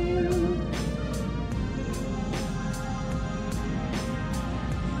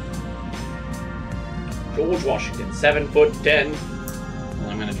 George Washington, 7'10". Well,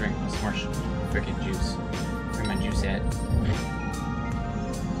 I'm gonna drink some more freaking juice. Where my juice at?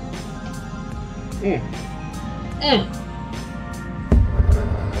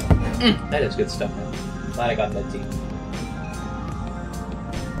 That is good stuff, man. Glad I got that tea.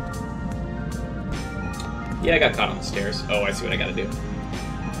 Yeah, I got caught on the stairs. Oh, I see what I gotta do.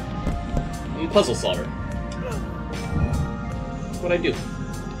 I'm a puzzle solver. What'd I do?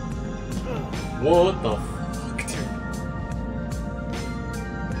 What the fuck?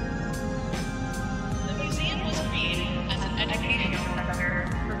 The museum was created as an educational center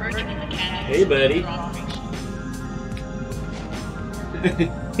for virtual mechanics. Hey, buddy.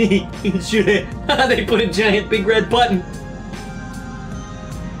 Shoot it. They put a giant big red button.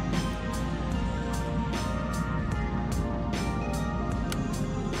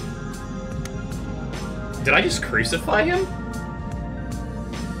 Did I just crucify him?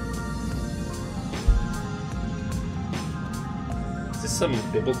 Is this some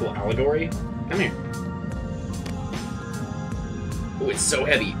biblical allegory? Come here. Oh, it's so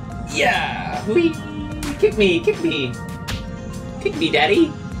heavy. Yeah! Whee! Kick me, kick me! Kick me,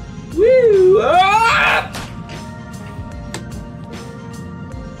 daddy! Woo! Ah!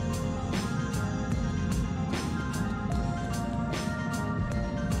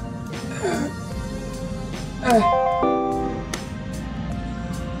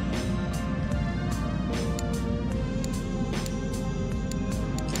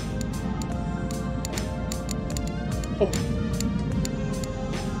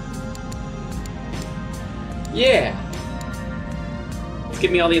 Yeah! Let's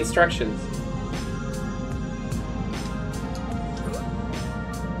give me all the instructions.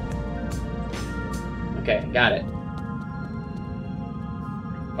 Okay, got it.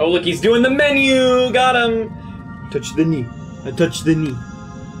 Oh, look, he's doing the menu! Got him! Touch the knee. I touch the knee.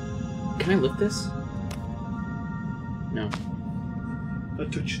 Can I lift this? No. I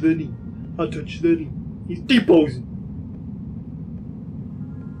touch the knee. I touch the knee. He's T-posing.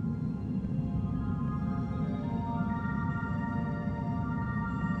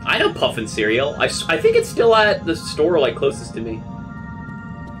 I know Puffin cereal. I think it's still at the store, like, closest to me.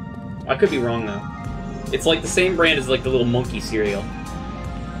 I could be wrong, though. It's like the same brand as, like, the little monkey cereal.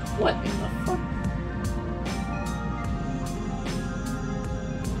 What in the fuck?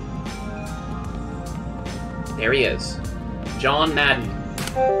 There he is. John Madden.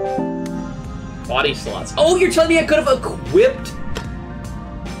 Body slots. Oh, you're telling me I could have equipped?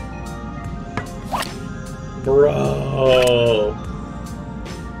 Bro.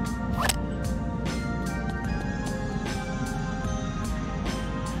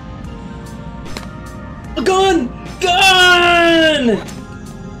 A gun! Gun!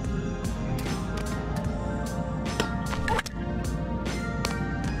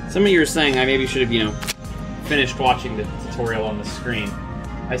 Some of you are saying I maybe should have, you know, finished watching the tutorial on the screen.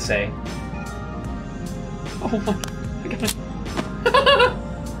 I say. Oh my god.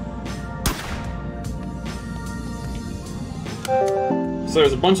 So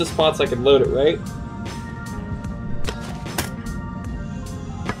there's a bunch of spots I could load it, right?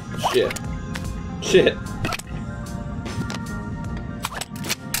 Shit. Shit.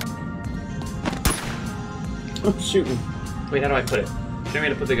 I'm shooting. Wait, how do I put it? Show me how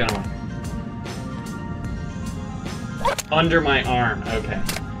to put the gun on. Under my arm, okay.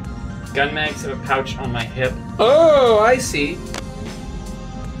 Gun mags have a pouch on my hip. Oh, I see.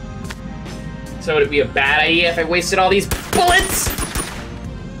 So would it be a bad idea if I wasted all these bullets?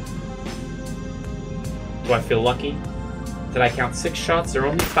 Do I feel lucky? Did I count 6 shots or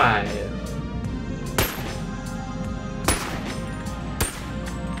only 5?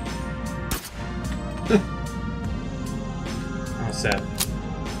 All set.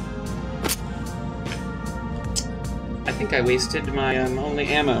 I think I wasted my only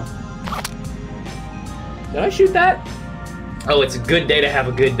ammo. Did I shoot that? Oh, it's a good day to have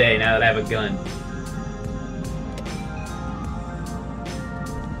a good day now that I have a gun.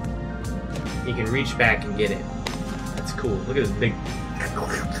 You can reach back and get it. That's cool. Look at this big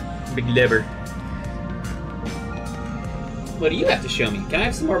lever. What do you have to show me? Can I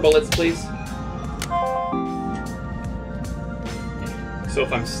have some more bullets, please? So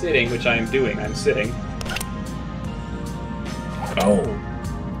if I'm sitting, which I am doing, I'm sitting. Oh!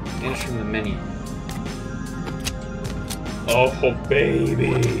 Finish from the menu. Oh,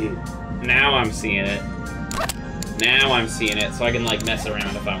 baby! Now I'm seeing it. Now I'm seeing it, so I can, like, mess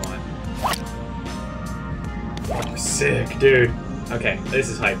around if I want. Oh, sick, dude. Okay, this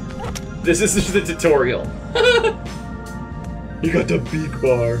is hype. This is just the tutorial. You got the big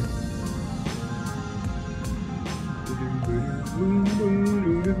bar.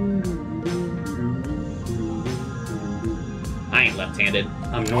 I ain't left-handed.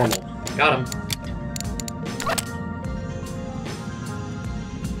 I'm normal. Got him.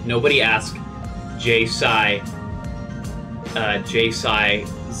 Nobody ask J-Psy0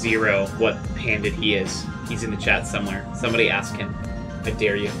 what handed he is. He's in the chat somewhere. Somebody ask him. I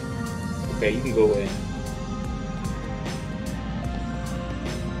dare you. Okay, you can go away.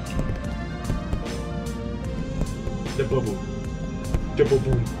 The bubble. Double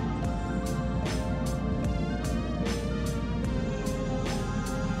boom.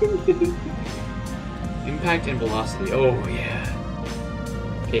 Impact and velocity. Oh, yeah.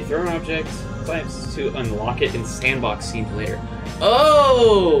 Okay, throw an object. Clamps to unlock it in sandbox scene later.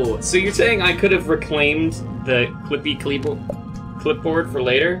 Oh! So you're saying I could have reclaimed the clipboard for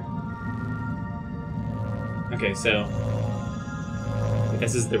later? Okay, so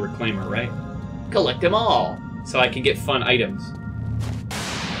this is the reclaimer, right? Collect them all, so I can get fun items.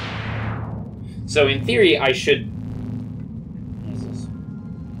 So in theory, I should... What is this?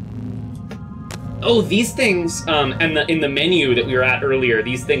 Oh, these things, and in the menu that we were at earlier,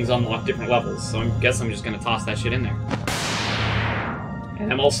 these things unlock different levels, so I guess I'm just gonna toss that shit in there.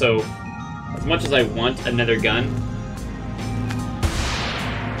 And I'm also, as much as I want another gun,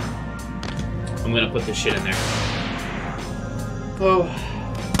 I'm gonna put this shit in there. Oh,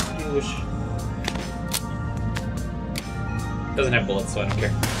 English. Doesn't have bullets, so I don't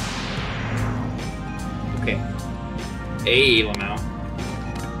care. Okay. Hey, Lamau.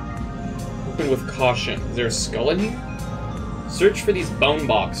 Open with caution. Is there a skull in here? Search for these bone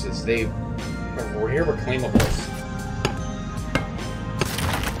boxes. They are rare reclaimables.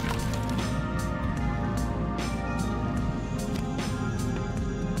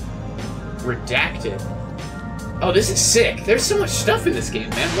 Redacted. Oh, this is sick. There's so much stuff in this game,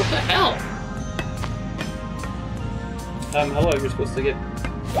 man. What the hell? Hello, you're supposed to get...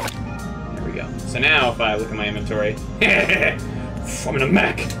 There we go. So now, if I look at my inventory... I'm in a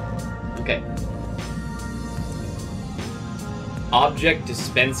mech! Okay. Object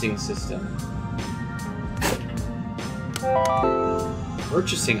dispensing system.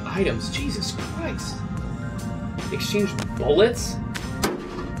 Purchasing items. Jesus Christ. Exchange bullets?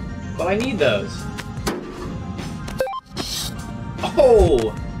 But I need those.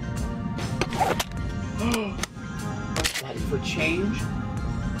 Oh! Press button for change.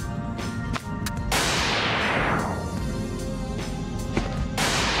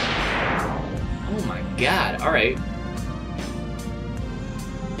 Oh my god, alright.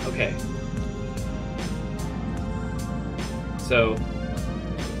 Okay. So...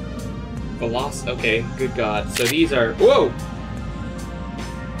 okay, good god. So these are... Whoa!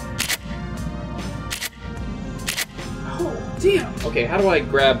 Oh, damn! Okay, how do I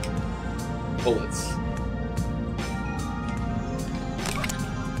grab bullets?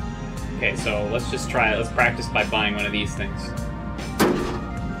 Okay, so let's just try it. Let's practice by buying one of these things.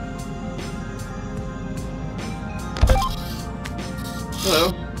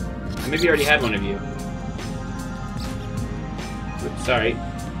 Hello. Maybe I already had one of you. Oops, sorry.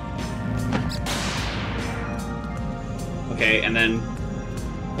 Okay, and then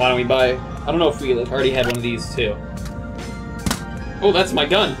why don't we buy... I don't know if we already had one of these too. Oh, that's my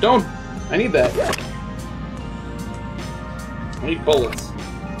gun. Don't! I need that. I need bullets.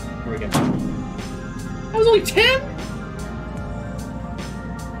 Here we go. That was only 10?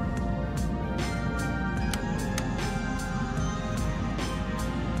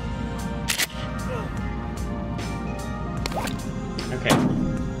 Okay.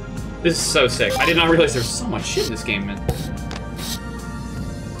 This is so sick. I did not realize there's so much shit in this game, man.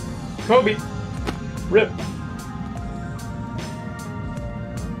 Kobe! Rip!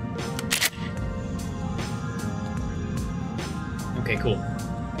 Okay, cool.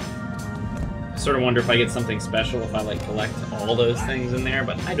 I sort of wonder if I get something special if I, like, collect all those things in there,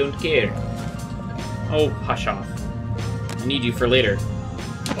 but I don't care. Oh, hush off. I need you for later,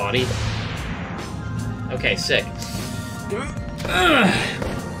 body. Okay, sick.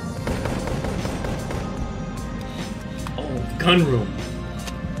 Oh, gun room.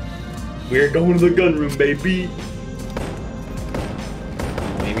 We're going to the gun room, baby.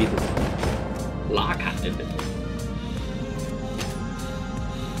 Maybe this lock hide.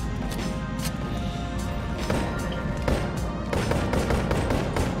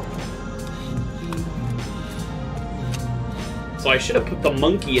 So I should have put the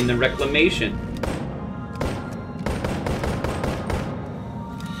monkey in the reclamation.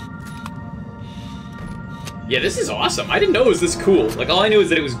 Yeah, this is awesome. I didn't know it was this cool. Like, all I knew is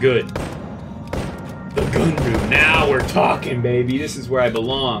that it was good. The gun room. Now we're talking, baby. This is where I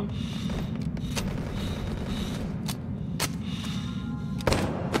belong.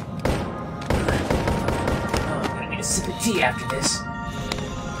 Oh, I'm gonna need a sip of tea after this.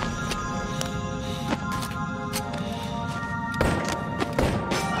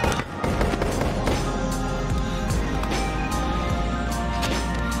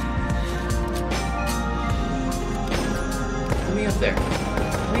 There.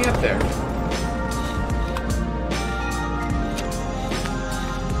 Let me up there.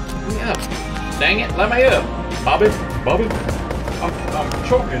 Let me up. Dang it, let me up. Bobby? Bobby? I'm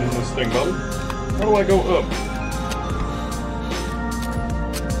choking in this thing, Bobby. How do I go up?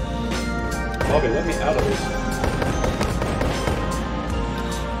 Bobby, let me out of this.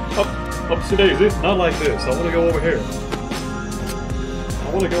 Up, upsy daisy. Not like this. I want to go over here. I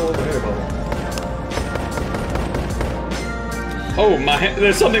want to go over here, Bobby. Oh, my hand.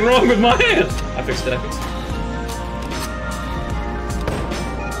 There's something wrong with my hand. I fixed it.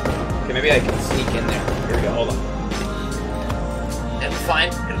 Okay, maybe I can sneak in there. Here we go, hold on. It'll be fine.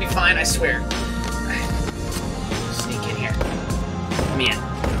 It'll be fine, I swear. Sneak in here. Let me in.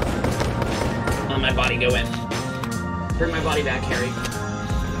 Let my body go in. Bring my body back, Harry.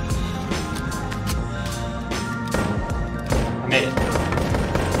 I made it.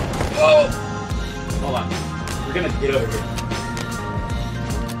 Oh! Hold on. We're gonna get over here.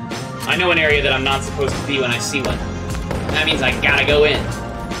 I know an area that I'm not supposed to be when I see one. That means I gotta go in.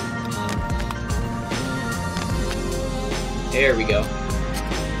 There we go.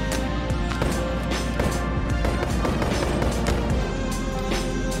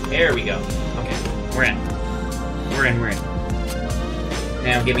 There we go. Okay, we're in. We're in, we're in.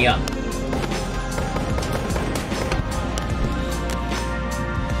 Now get me up.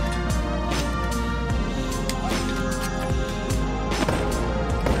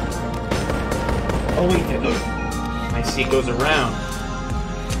 Oh wait, I see it goes around.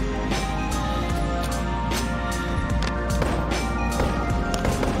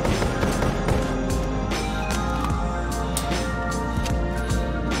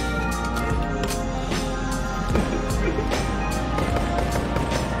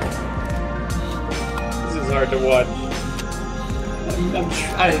 This is hard to watch.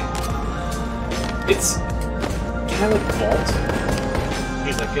 It's... Can I like vault?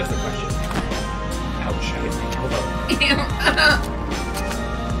 He's like, guess the question. Ouch, I hit my elbow.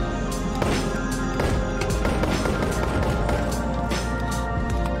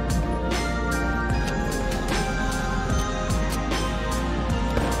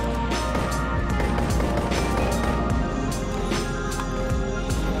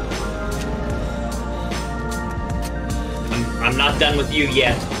 I'm not done with you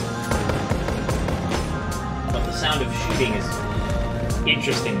yet. But the sound of shooting is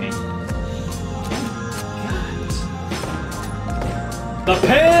interesting me. The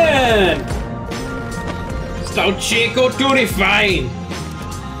pen! So Chico to refine!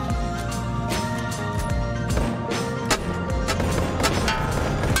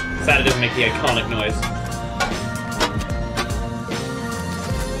 Sad it doesn't make the iconic noise.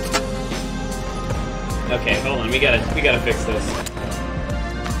 Okay, hold on, we gotta fix this.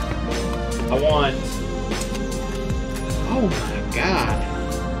 I want... Oh my god.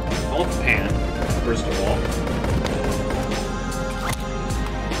 I want the pan, first of all.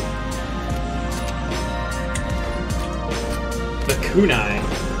 The kunai.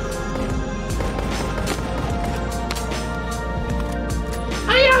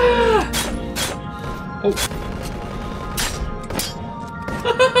 Hiya! Oh.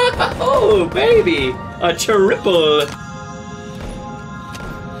 Oh, baby! A triple!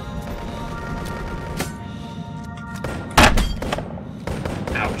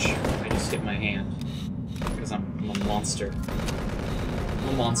 Ouch. I just hit my hand. Because I'm a monster. I'm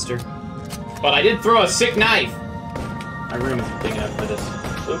a monster. But I did throw a sick knife! My room isn't big enough for this.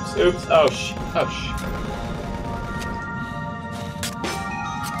 Oops, oops. Oh, oh,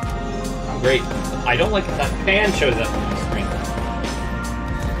 Oh, great. I don't like that fan shows up on the screen.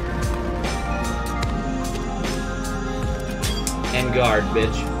 And guard,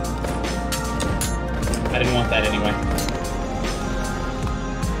 bitch. I didn't want that anyway.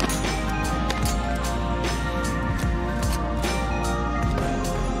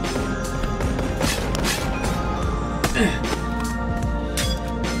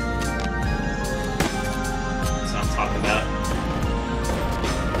 That's what I'm talking about.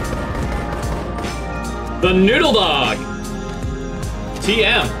 The Noodle Dog!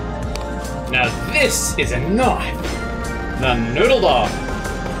 TM. Now this is a knife. The Noodle Dog.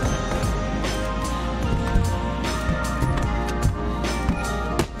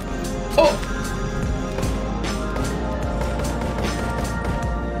 Oh!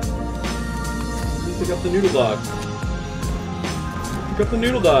 Pick up the Noodle Dog. Pick up the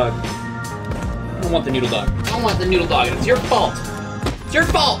Noodle Dog. I don't want the Noodle Dog. I don't want the Noodle Dog, and it's your fault. It's your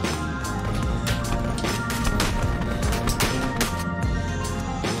fault!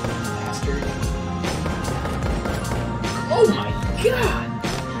 Bastard. Oh my god!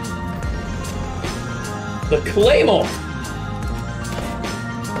 The Claymore!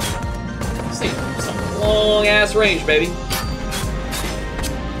 This thing has some long ass range, baby.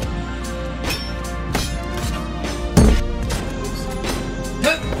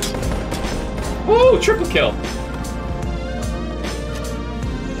 Woo! Triple kill!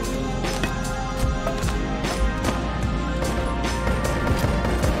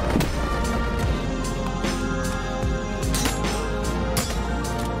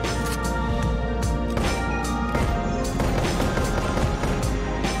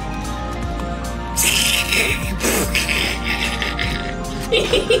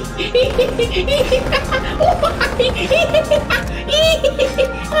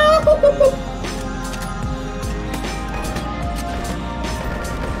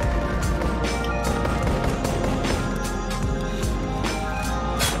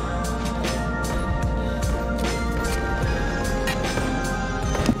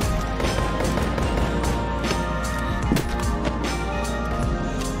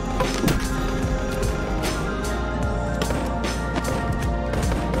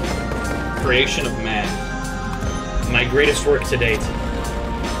 Creation of man. My greatest work to date.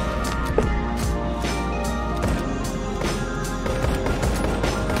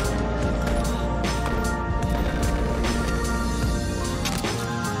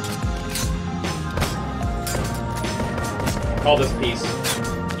 Call this piece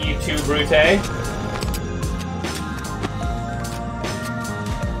E2 Brute.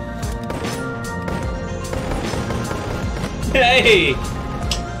 Hey!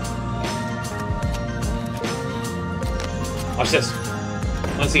 Watch this.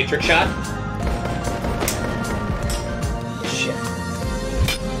 Want to see a trick shot? Shit.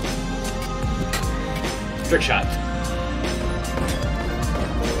 Trick shot.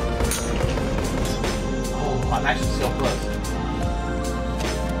 Oh, I'm actually so close.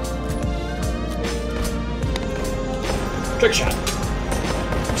 Trick shot.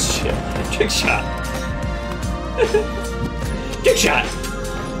 Shit. Trick shot. Trick shot.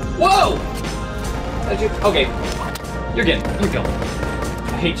 Whoa! How'd you? Okay. You're getting. You're going.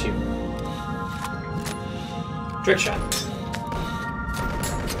 I hate you. Trick shot.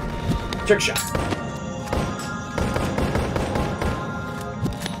 Trick shot.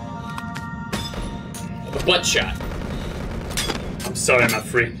 The butt shot. I'm sorry, my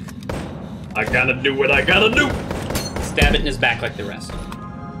friend. I gotta do what I gotta do. Stab it in his back like the rest.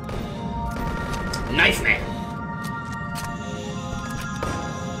 Knife man.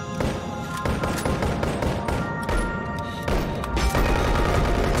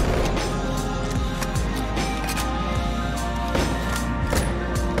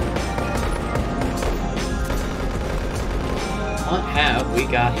 What have we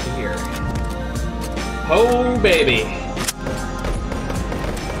got here? Oh, baby.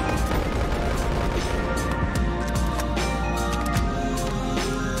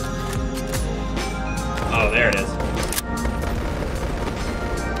 Oh, there it is.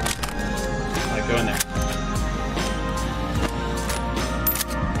 Alright, go in there.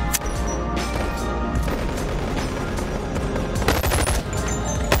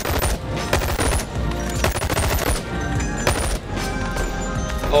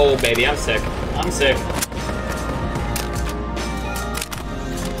 Oh, baby, I'm sick. I'm sick.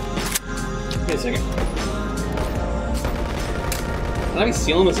 Wait a second. Can I be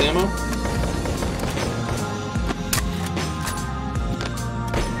stealing this ammo?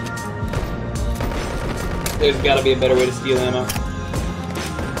 There's gotta be a better way to steal ammo.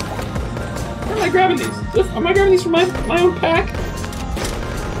 Where am I grabbing these? Am I grabbing these from my own pack?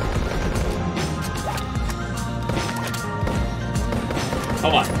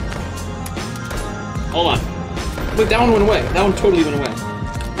 Hold on. Hold on. Look, that one went away. That one totally went away.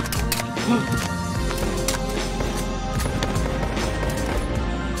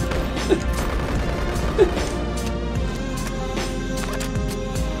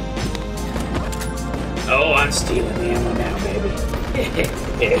 Oh, I'm stealing the ammo now, baby.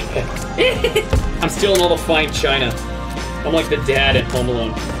 I'm stealing all the fine china. I'm like the dad at Home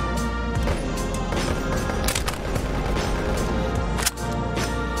Alone.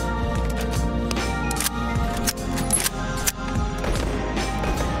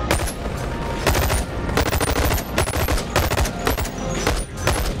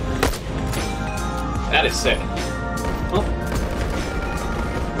 That is sick. Well,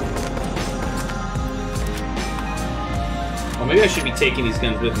 well, maybe I should be taking these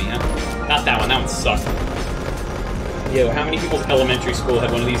guns with me, huh? Not that one. That one sucked. Yo, how many people's elementary school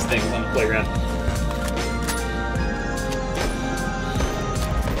had one of these things on the playground?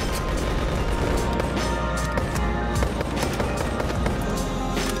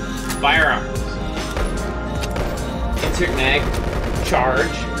 Firearms. Insert mag.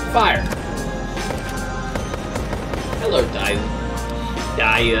 Charge. Fire. Hello,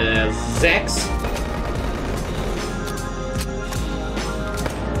 Zex.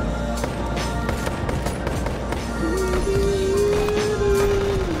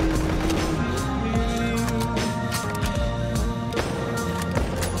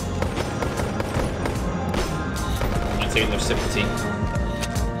 I'm taking their sip of tea.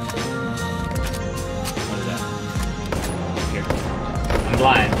 What is that? Here. I'm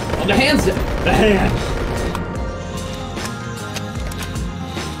blind. Oh, the hand's the hand!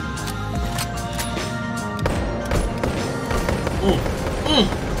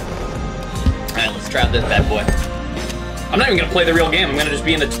 grab this bad boy. I'm not even gonna play the real game. I'm gonna just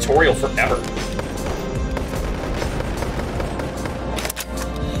be in the tutorial forever.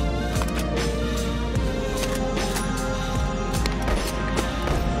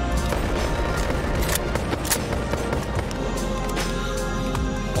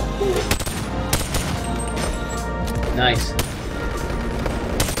 Nice.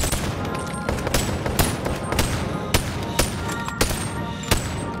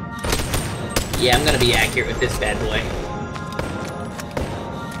 Yeah, I'm gonna be accurate with this bad boy.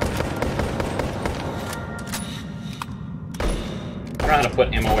 I don't know how to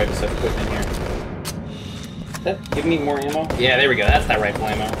put ammo away besides putting in here. Does that give me more ammo? Yeah, there we go. That's that rifle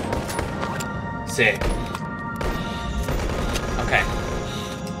ammo. Sick. Okay.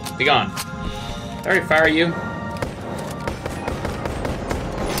 Be gone. Did I already fire you?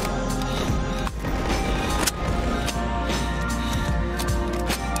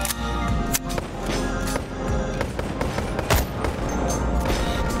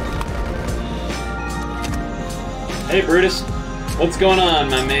 Hey, Brutus. What's going on,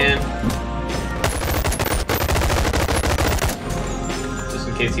 my man? Just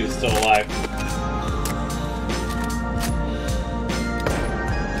in case he was still alive.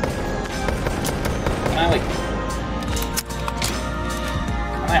 Can I, like...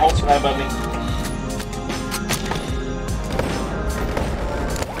 Can I holster that above me?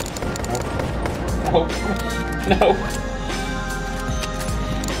 No. No. No.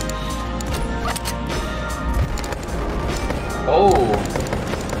 Oh,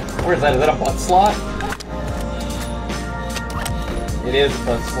 where is that? Is that a butt slot? It is a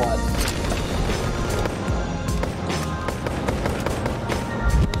butt slot.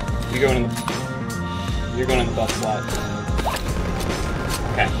 You're going in the butt slot.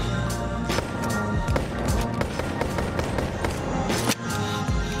 Okay.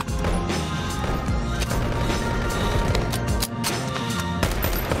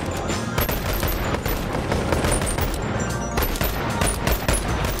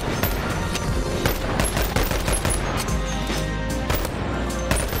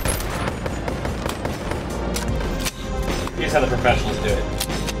 Here's how the professionals do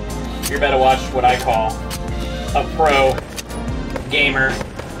it. You're about to watch what I call a pro gamer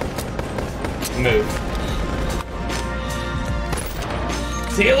move.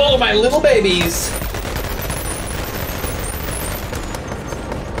 Say hello to my little babies!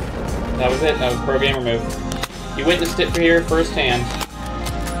 That was it. That was a pro gamer move. You witnessed it here firsthand.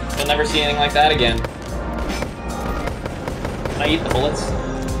 You'll never see anything like that again. Can I eat the bullets?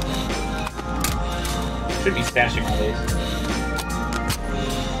 Should be stashing all these.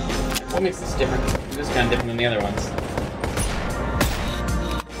 What makes this different? This is kind of different than the other ones.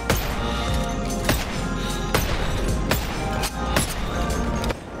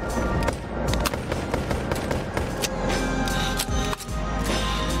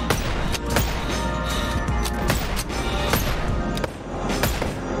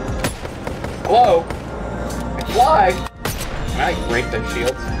 Hello? I fly! Can I break those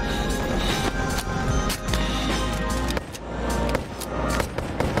shields?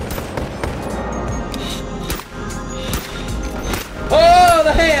 Oh,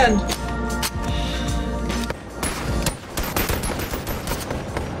 the hand!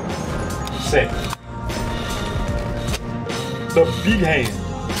 Sick. The big hand.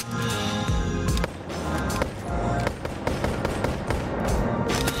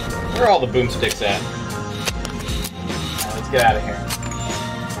 Where are all the boomsticks at? Alright, let's get out of here.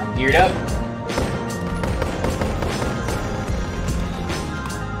 I'm geared up.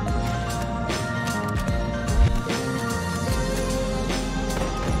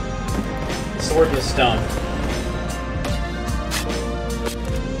 Sword in the stone.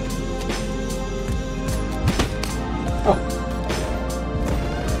 Oh.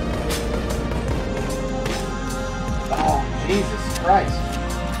 Oh, Jesus Christ.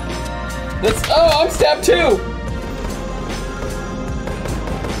 Let's. Oh, I'm stabbed too!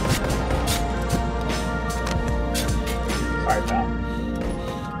 Sorry, pal.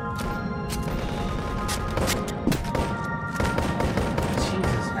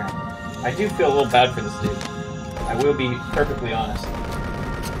 I do feel a little bad for this dude. I will be perfectly honest.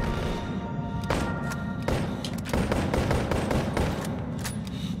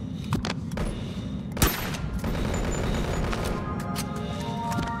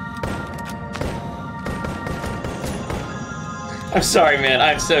 I'm sorry, man.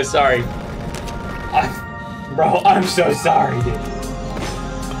 I'm so sorry. Bro, I'm so sorry, dude.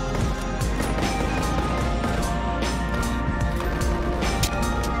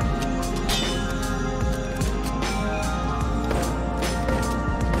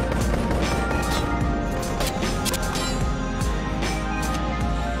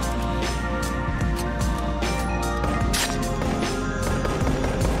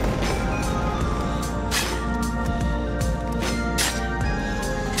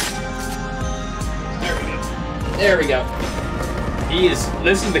 There we go.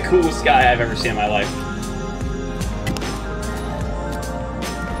 This is the coolest guy I've ever seen in my life.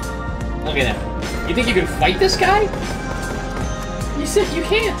 Look at him. You think you can fight this guy? You said you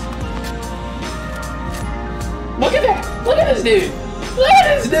can't. Look at that! Look at this dude! Look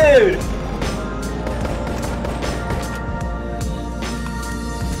at this dude!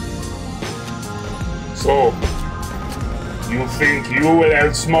 So, you think you will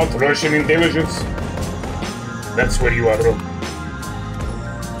outsmart Russian intelligence? That's where you are wrong.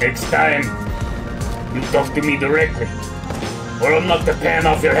 Next time, you talk to me directly, or I'll knock the pan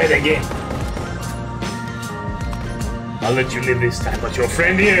off your head again. I'll let you live this time, but your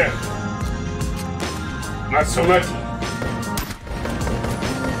friend here, not so lucky.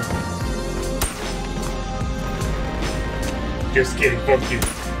 Just kidding, fuck you.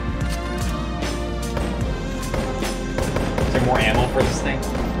 Is there more ammo for this thing?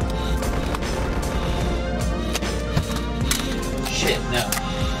 Shit, no.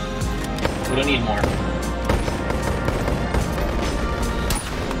 We don't need more.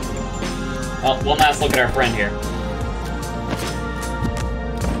 Well, one last look at our friend here.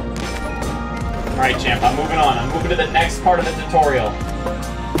 Alright, champ, I'm moving on. I'm moving to the next part of the tutorial.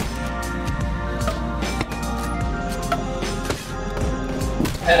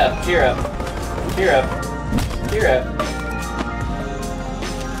 Head up, cheer up. Cheer up. Cheer up.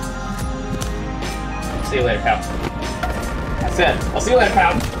 See you later, pal. That's it. I'll see you later,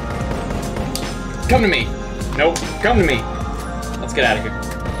 pal. Come to me. Nope. Come to me. Let's get out of here.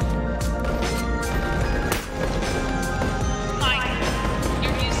 Hi.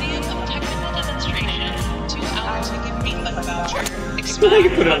 Your Museum of Technical Demonstration. 2 hours to give me a voucher. You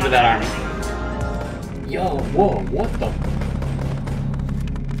can put it under that arm. Yo, whoa, what the?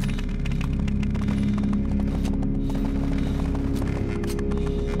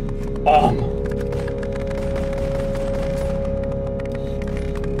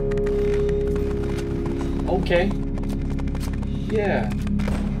 Okay. Yeah.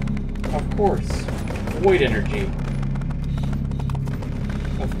 Of course. Void energy.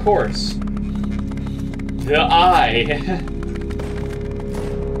 Of course. The eye.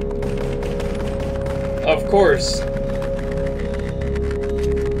 Of course.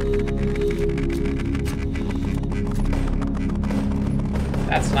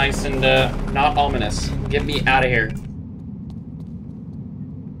 That's nice and not ominous. Get me out of here.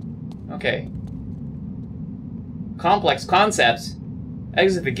 Okay. Complex concepts.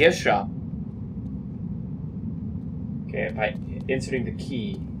 Exit the gift shop. Okay, by inserting the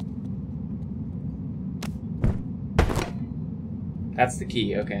key. That's the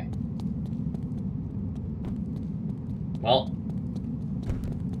key, okay. Well.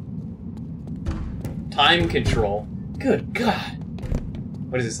 Time control. Good God.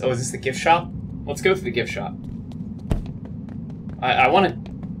 What is this? Oh, is this the gift shop? Let's go to the gift shop. I want to...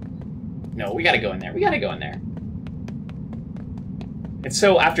 No, we gotta go in there. We gotta go in there. It's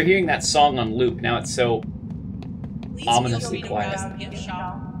so, after hearing that song on loop, now it's so Please ominously feel free to quiet. browse the gift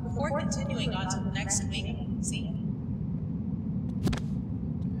shop before continuing on to the next main scene.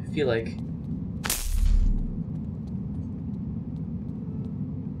 I feel like...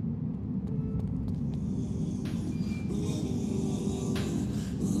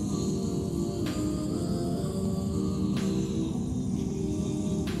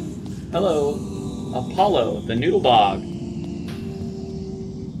 Hello, Apollo, the noodle dog.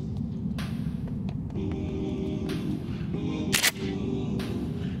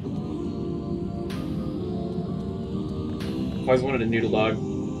 Always wanted a noodle dog.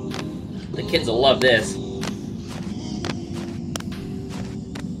 The kids will love this.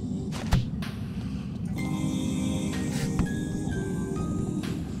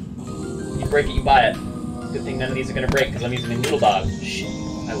 You break it, you buy it. Good thing none of these are gonna break because I'm using a noodle dog. Shit,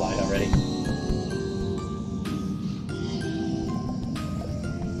 I lied already.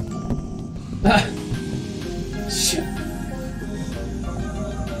 Shit.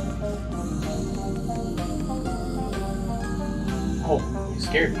 Oh, you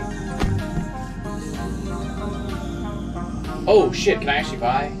scared me. Oh shit, can I actually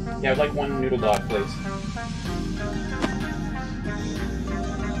buy? Yeah, I'd like one noodle dog, please.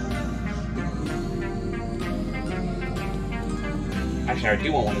 Actually, I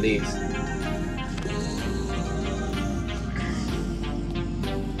do want one of these.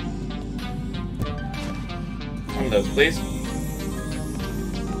 One of those, please.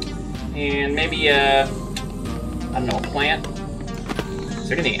 And maybe, I don't know, a plant? Is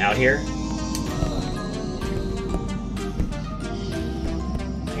there anything out here?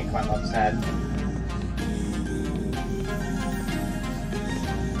 Can't climb up that.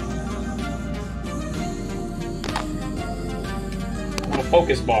 a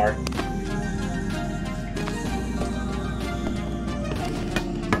focus bar.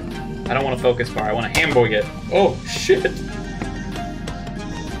 I don't want a focus bar. I want a hamburger. Oh, shit.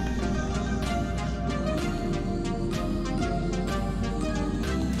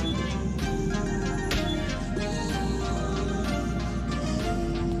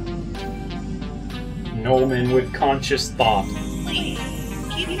 Nolan with conscious thought. Please,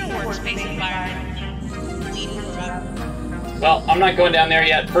 keep your workspace environment clean forever. Well, I'm not going down there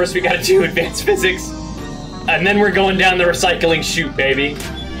yet. First, we gotta do advanced physics. And then we're going down the recycling chute, baby.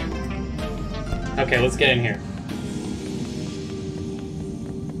 Okay, let's get in here.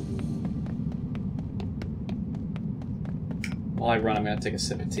 While I run, I'm gonna take a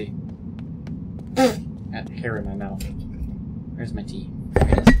sip of tea. I had hair in my mouth. Where's my tea?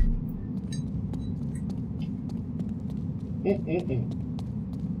 There it is.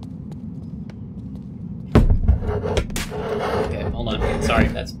 Okay, hold on. Sorry,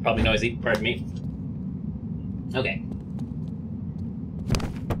 that's probably noisy. Pardon me. Okay.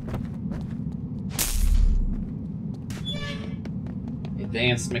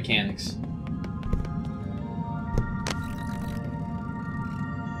 Advanced mechanics.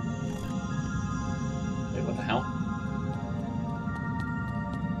 Wait, what the hell?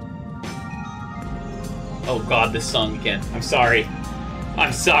 Oh god, this song again. I'm sorry.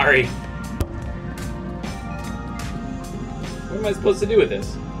 I'm sorry. What am I supposed to do with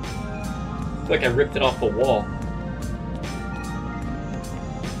this? I feel like I ripped it off the wall.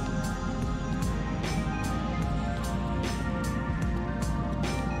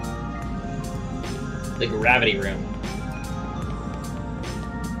 The gravity room.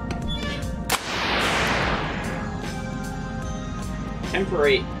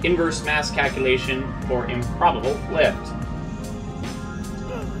 Temporary inverse mass calculation for improbable lift.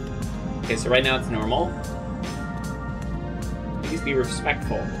 Okay, so right now it's normal. Please be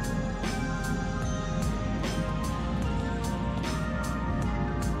respectful.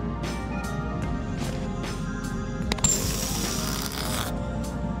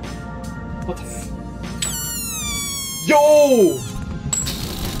 What the f- Yo!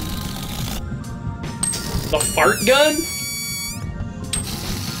 The fart gun?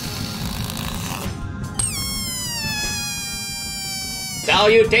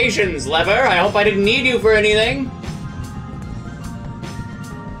 Salutations, Lever. I hope I didn't need you for anything.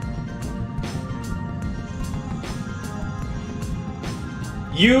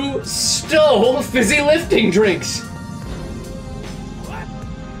 You stole fizzy lifting drinks.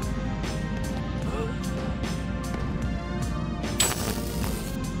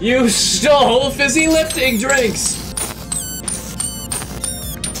 You stole fizzy lifting drinks.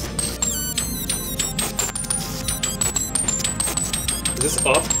 Is this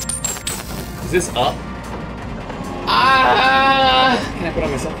up? Is this up? Ah! Can I put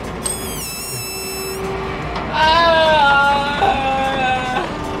on myself? Ah!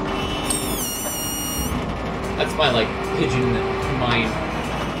 That's my, like, pigeon mind.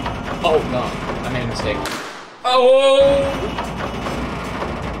 Oh, no. I made a mistake. Oh!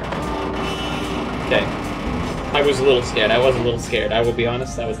 Okay. I was a little scared. I was a little scared. I will be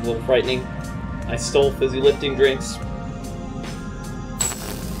honest. That was a little frightening. I stole fizzy lifting drinks.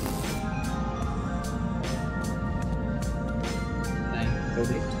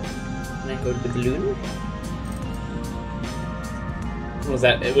 Can I go to the balloon? What was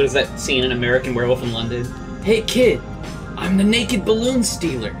that? What is that scene in American Werewolf in London? Hey kid, I'm the naked balloon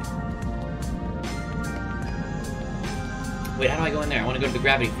stealer. Wait, how do I go in there? I want to go to the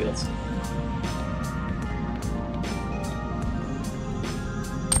gravity fields.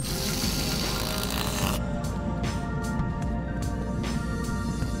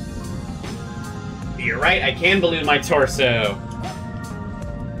 You're right, I can balloon my torso.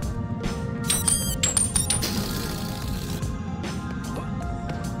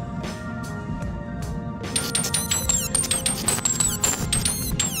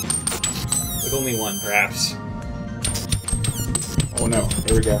 With only one, perhaps. Oh no,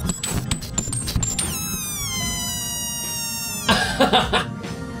 here we go.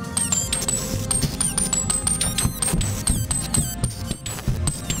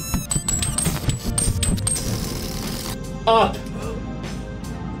 Up!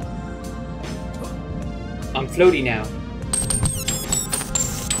 I'm floaty now.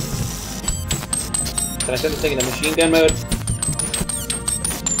 Can I set this thing in the machine gun mode?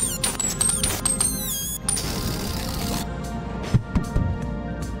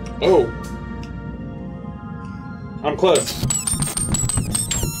 Oh! I'm close.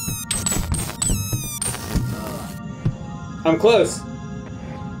 I'm close.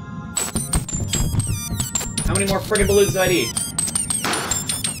 How many more friggin' balloons do I need?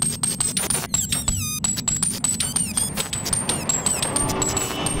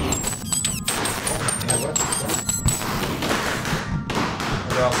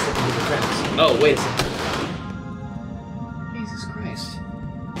 Oh, wait a second. Jesus Christ.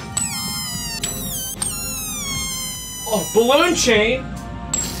 Oh, balloon chain!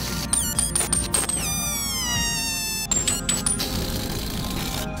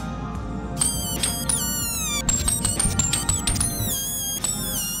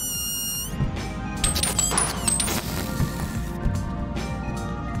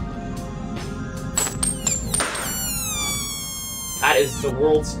 That is the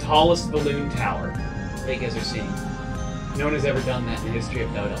world's tallest balloon tower that you guys are seeing. No one has ever done that in the history of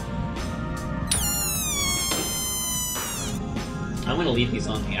Dota. I'm gonna leave these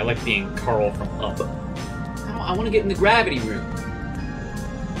on me. I like being Carl from Up. I want to get in the gravity room.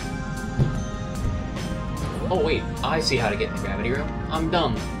 Oh wait, I see how to get in the gravity room. I'm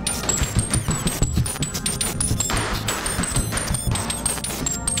dumb.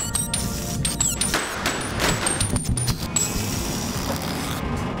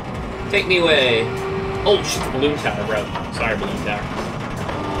 Take me away. Oh shit, the balloon tower, bro. Sorry, balloon tower.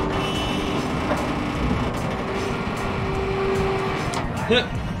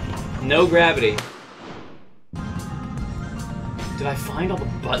 No gravity. Did I find all the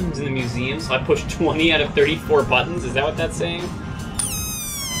buttons in the museum? So I pushed 20 out of 34 buttons? Is that what that's saying?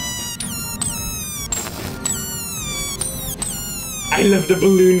 I love the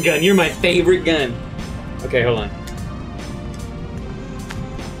balloon gun. You're my favorite gun. Okay, hold on.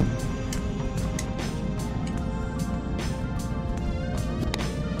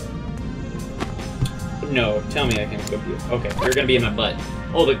 No, tell me I can equip you. Okay, you're gonna be in my butt.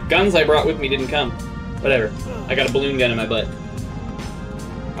 Oh, the guns I brought with me didn't come. Whatever. I got a balloon gun in my butt.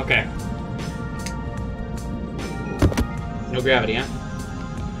 Okay. No gravity, huh?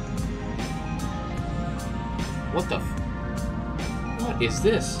 What the f... What is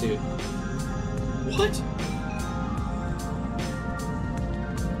this, dude? What?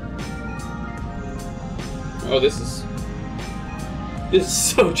 Oh, this is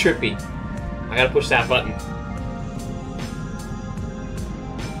so trippy. I gotta push that button.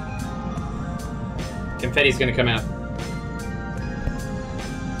 Confetti's gonna come out.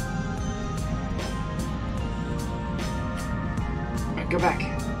 Alright, go back.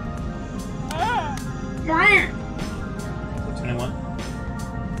 What's what I want?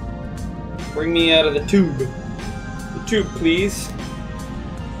 Bring me out of the tube. The tube, please.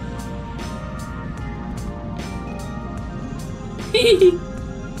 Please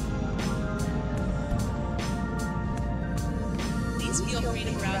feel free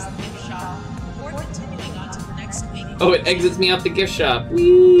to browse the gift shop before continuing on to the next week. Oh, it exits me off the gift shop.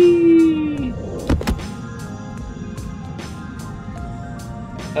 Whee!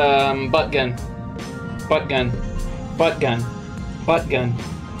 Butt gun. Butt gun. Butt gun. Butt gun.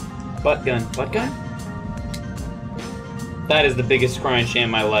 Butt gun. Butt gun? That is the biggest crying shame in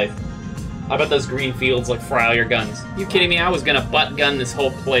my life. I bet those green fields like fry all your guns. You kidding me? I was gonna butt gun this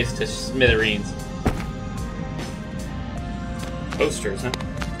whole place to smithereens. Posters, huh?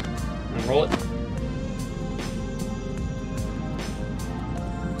 Unroll it.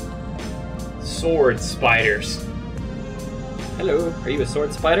 Sword spiders. Hello, are you a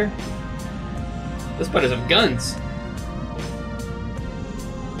sword spider? Those spiders have guns.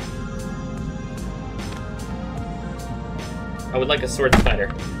 I would like a sword spider.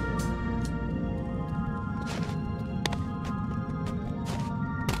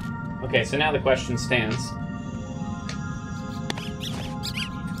 Okay, so now the question stands.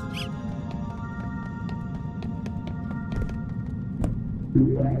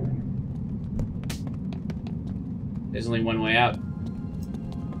 There's only one way out.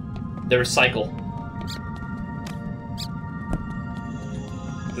 The recycle.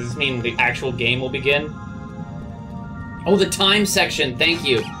 Does this mean the actual game will begin? Oh, the time section! Thank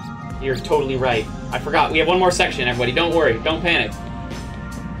you! You're totally right. I forgot. We have one more section, everybody. Don't worry. Don't panic.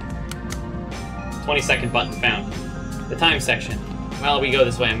 20-second button found. The time section. While we go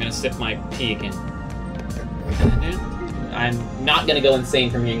this way, I'm gonna sip my tea again. I'm not gonna go insane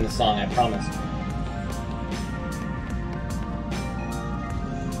from hearing the song, I promise.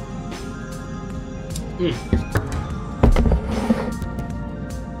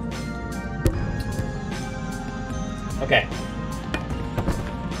 Okay.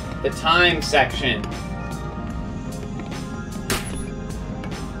 The time section.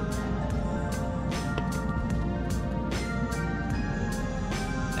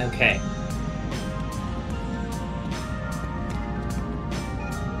 Okay.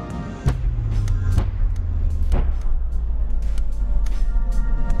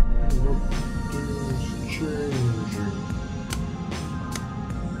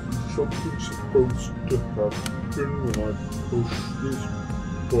 Something's supposed to happen when I push this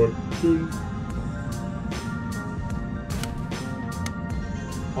button.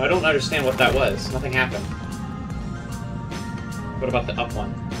 Oh, I don't understand what that was. Nothing happened. What about the up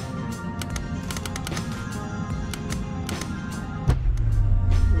one?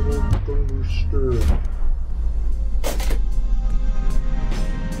 I don't understand.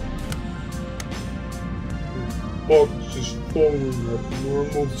 Box is falling at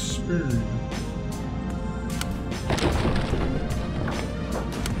normal speed.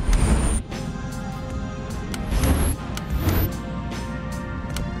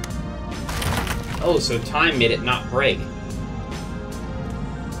 Oh, so time made it not break.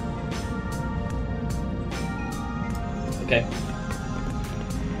 Okay.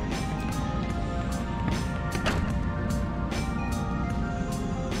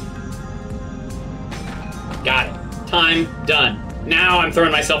 Got it. Time done. Now I'm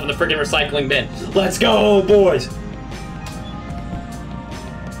throwing myself in the freaking recycling bin. Let's go, boys!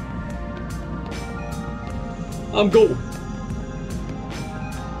 I'm going.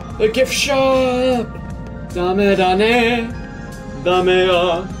 The gift shop! Dame, dame, dame, dame,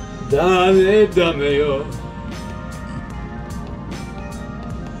 dame.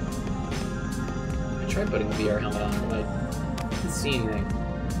 I tried putting the VR helmet on, but I didn't see anything.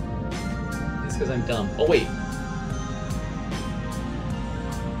 It's because I'm dumb. Oh, wait.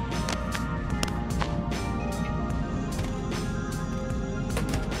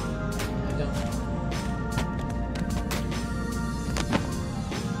 I don't.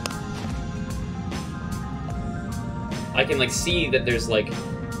 I can, like, see that there's, like,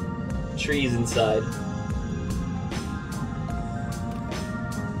 trees inside.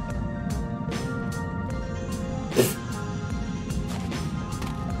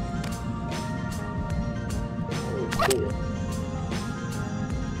 Cool.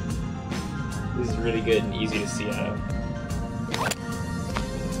 This is really good and easy to see out of.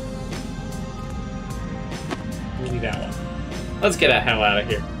 We'll leave that one. Let's get the hell out of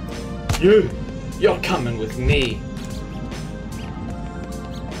here. You're coming with me.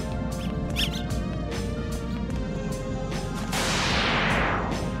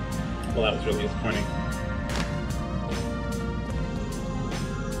 Well, that was really disappointing.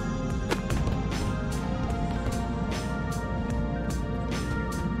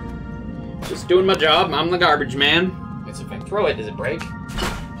 Just doing my job. I'm the garbage man. Guess if I throw it, does it break?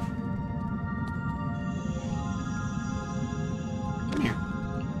 Come here.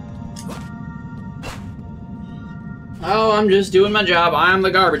 Oh, I'm just doing my job. I'm the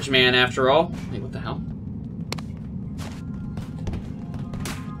garbage man, after all. Wait, what the hell?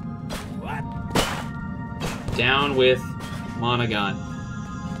 Down with Monogon.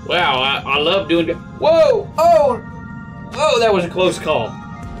 Wow, I love doing... Whoa! Oh! Oh, that was a close call.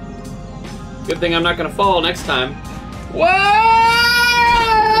 Good thing I'm not gonna fall next time. Whoa!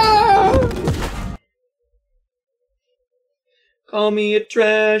 Call me a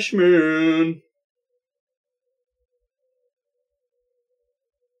trash man.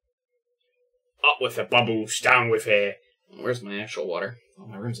 Up with the bubbles, down with it. Where's my actual water? Oh,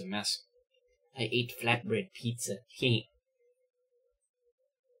 my room's a mess. I ate flatbread pizza.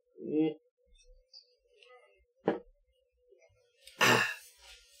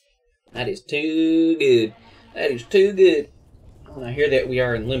 That is too good. That is too good. Oh, I hear that we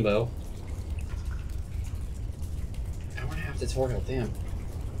are in limbo. Hour and a half tutorial, damn.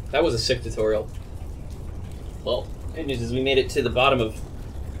 That was a sick tutorial. Well, good news is we made it to the bottom of...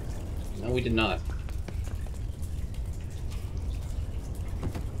 No, we did not.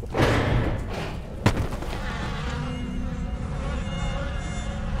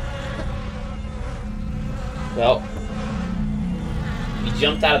 Well, we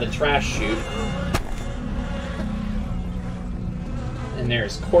jumped out of the trash chute, and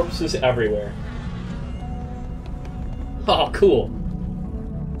there's corpses everywhere. Oh, cool.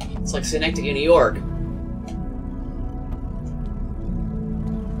 It's like Synecdoche, New York.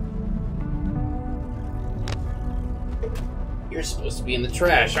 You're supposed to be in the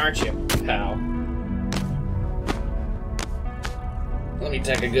trash, aren't you, pal? Let me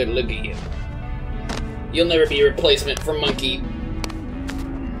take a good look at you. You'll never be a replacement for Monkey.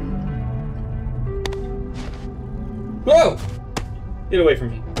 Whoa! Get away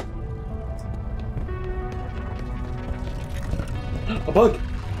from me. A bug!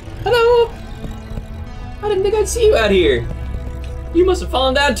 Hello! I didn't think I'd see you out here. You must have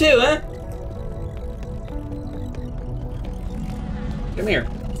fallen down too, huh? Come here.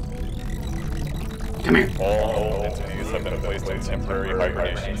 Come here. All entities have been placed in temporary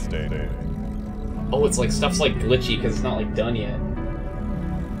hibernation state. Oh, it's like stuff's like glitchy because it's not like done yet.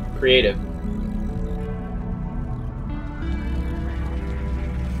 Creative.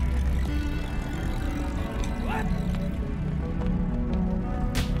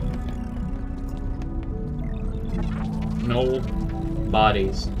 No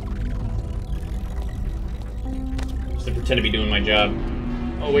bodies. Just to pretend to be doing my job.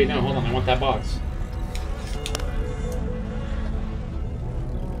 Oh wait, no, hold on, I want that box.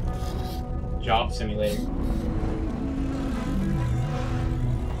 Job simulator.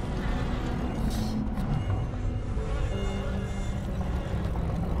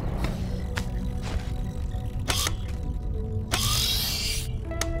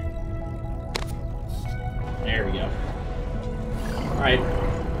 There we go. Alright.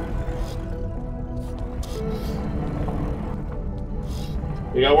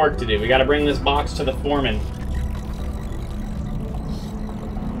 We got work to do. We gotta bring this box to the foreman.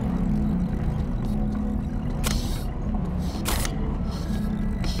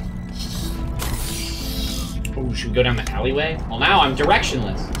 Oh, should we go down the alleyway? Well, now I'm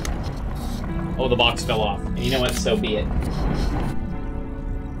directionless. Oh, the box fell off. And you know what? So be it.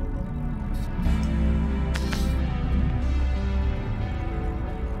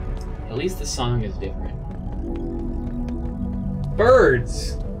 At least the song is different.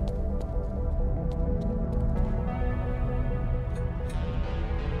 Birds!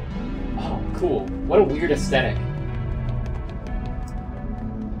 Oh, cool. What a weird aesthetic.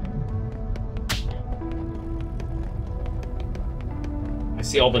 I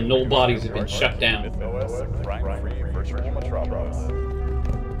see all the null bodies have been shut down. MythOS, a crime-free virtual metropolis.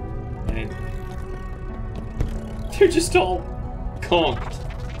 And they're just all conked.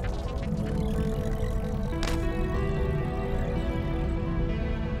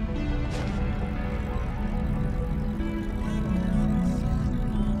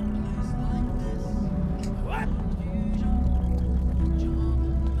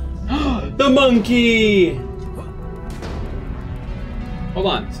 The monkey! Hold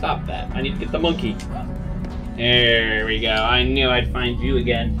on, stop that. I need to get the monkey. There we go. I knew I'd find you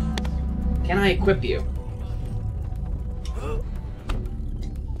again. Can I equip you?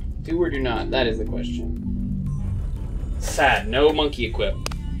 Do or do not? That is the question. Sad. No monkey equip.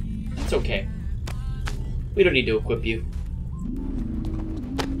 It's okay. We don't need to equip you.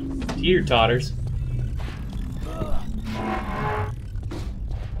 Teeter totters.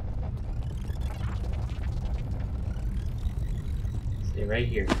 Stay right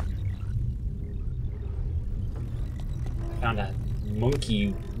here. I found a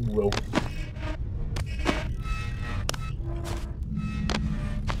monkey rope.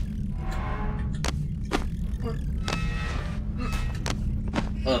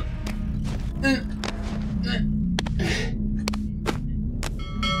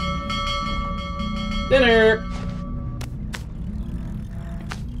 Dinner!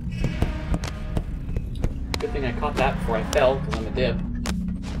 Good thing I caught that before I fell, because I'm a dip.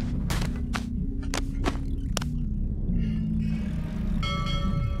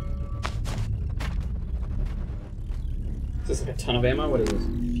 Is this like a ton of ammo? What is this?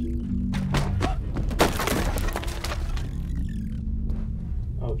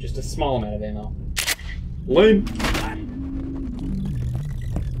 Oh, just a small amount of ammo. Lame!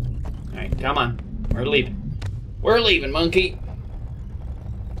 Alright, come on. We're leaving. We're leaving, monkey!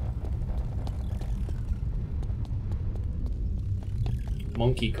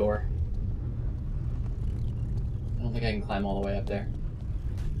 Monkey core. I don't think I can climb all the way up there.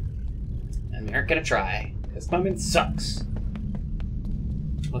 And we aren't gonna try, because climbing sucks.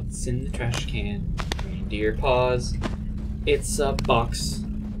 What's in the trash can? Reindeer paws. It's a box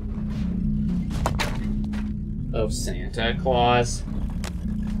of Santa Claus.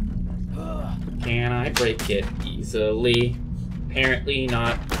 Can I break it easily? Apparently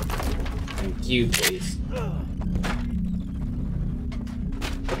not. Thank you, please.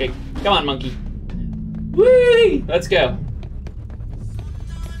 Okay, come on, monkey. Whee! Let's go.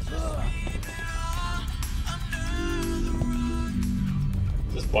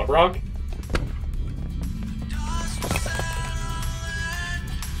 Is this butt rock?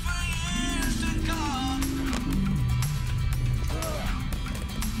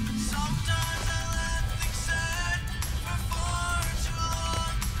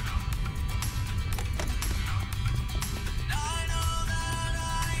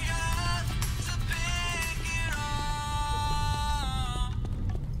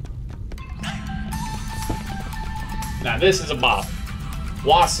 Now this is a bop.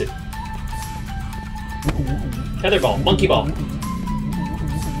 Wassit. Tetherball. Monkey ball.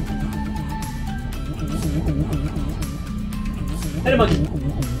 Hit a monkey.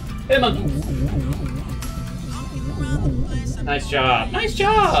 Hit a monkey. Nice job. Nice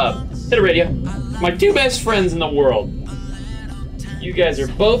job. Hit a radio. My two best friends in the world. You guys are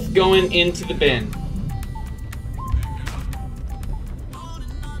both going into the bin.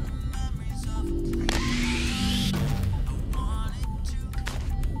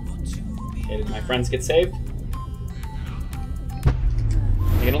 Okay, did my friends get saved?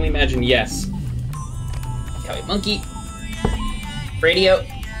 I can only imagine yes. Cowboy monkey. Radio.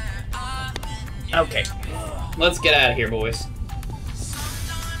 Okay. Let's get out of here, boys.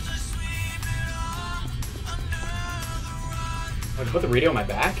 Oh, did I put the radio on my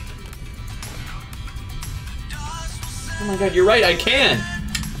back? Oh my god, you're right, I can!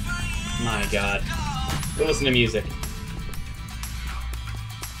 My god. Go listen to music.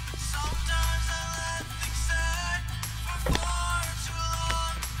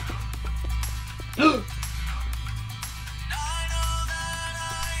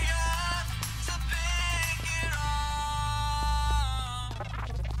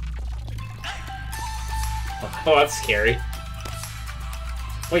 Oh, that's scary.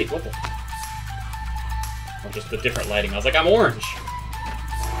 Wait, what the? Oh, just the different lighting. I was like, I'm orange.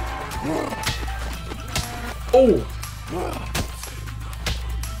 Oh!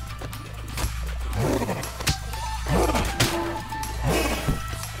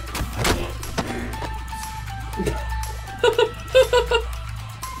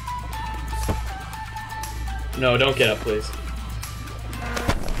 No, don't get up, please.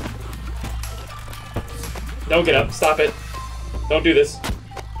 Don't get up. Stop it. Don't do this.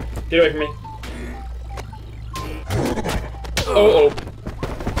 Get away from me. Uh-oh.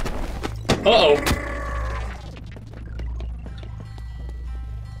 Uh-oh.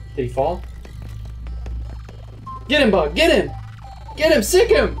 Did he fall? Get him, Bug! Get him! Get him! Sick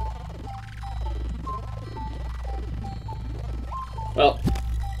him! Well,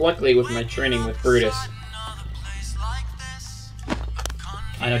 luckily with my training with Brutus,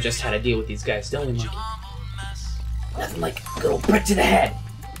 I know just how to deal with these guys, don't we, Monkey? Nothing like a good old brick to the head.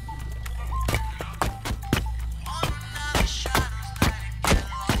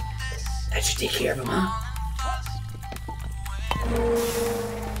 That should take care of him, huh?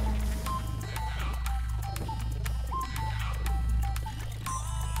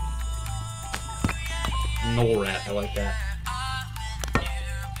 Null rat, I like that.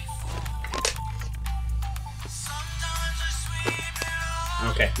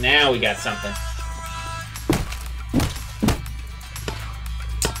 Okay, now we got something.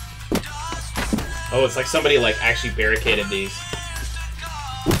 Oh, it's like somebody like actually barricaded these.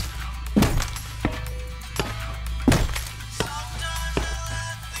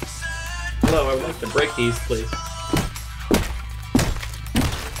 Hello, I would like to break these, please.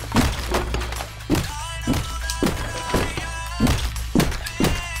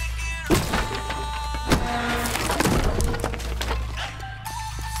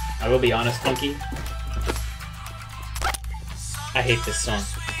 I will be honest, Funky. I hate this song.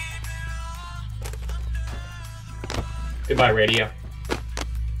 Goodbye, radio.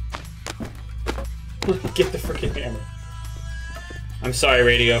 Get the freaking hammer. I'm sorry,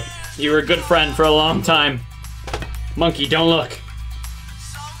 radio. You were a good friend for a long time. Monkey, don't look.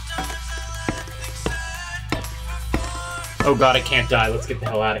 Oh god, I can't die. Let's get the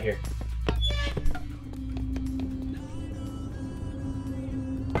hell out of here.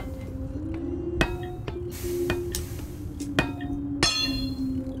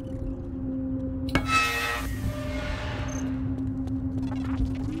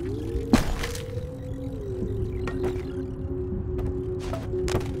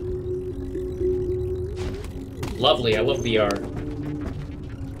 Lovely, I love VR.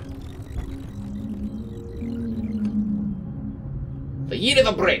 The yeet of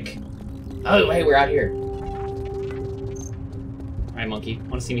a brick! Oh, hey, we're out here. Alright, Monkey.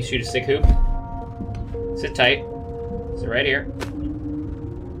 Want to see me shoot a stick hoop? Sit tight. Sit right here.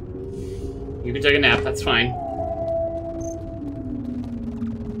 You can take a nap, that's fine.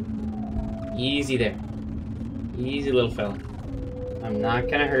 Easy there. Easy, little fella. I'm not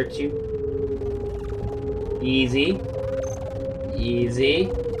gonna hurt you. Easy. Easy.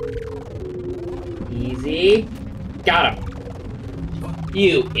 Easy. Got him.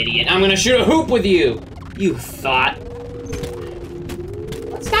 You idiot. I'm gonna shoot a hoop with you. You thought.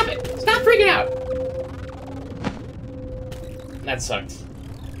 Stop it. Stop freaking out. That sucked.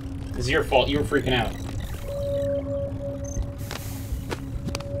 It's your fault. You were freaking out.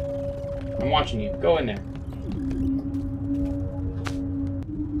 I'm watching you. Go in there.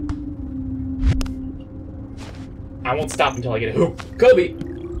 I won't stop until I get a hoop. Kobe!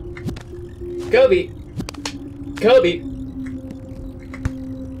 Kobe! Kobe!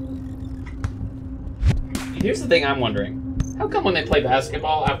 Here's the thing I'm wondering. How come when they play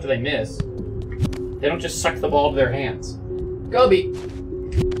basketball after they miss, they don't just suck the ball to their hands? Kobe!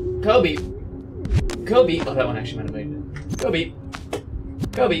 Kobe! Kobe! Oh, that one actually might have made it. Kobe!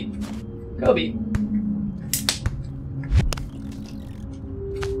 Kobe! Kobe!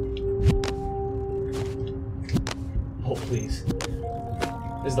 please.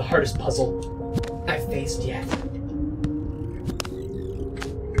 This is the hardest puzzle I've faced yet.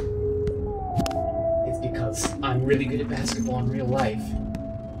 It's because I'm really good at basketball in real life,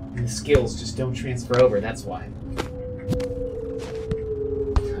 and the skills just don't transfer over, that's why.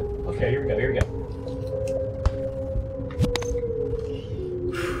 Okay, here we go, here we go.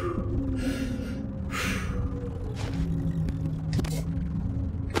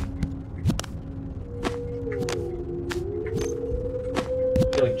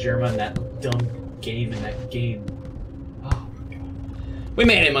 German, that dumb game in that game. Oh my god. We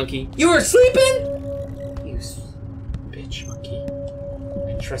made it, Monkey. You were sleeping? You bitch, Monkey.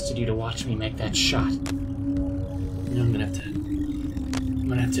 I trusted you to watch me make that shot. Now I'm gonna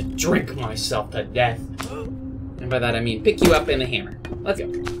have to drink myself to death. And by that I mean pick you up in a hammer. Let's go.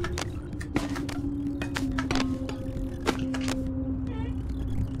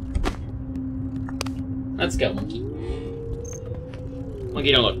 Let's go, Monkey.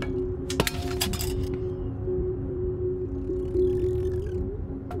 Monkey, don't look.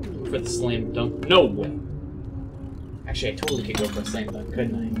 For the slam dunk. No way. Actually, I totally could go for a slam dunk,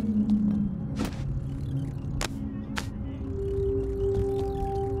 couldn't I?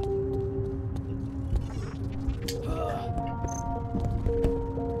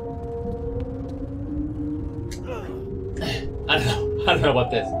 I don't know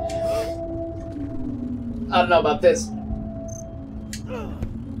about this. I don't know about this.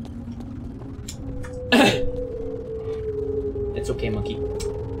 It's okay, Monkey.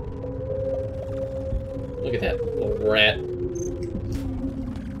 Look at that little rat.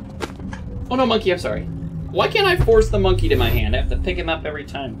 Oh no, Monkey, I'm sorry. Why can't I force the monkey to my hand? I have to pick him up every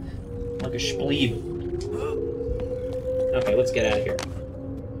time. Like a spleeb. Okay, let's get out of here.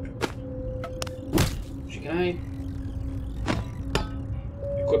 Can I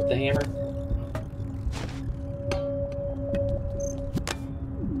equip the hammer?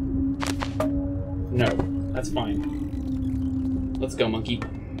 No, that's fine. Let's go, Monkey.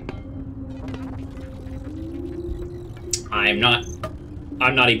 I'm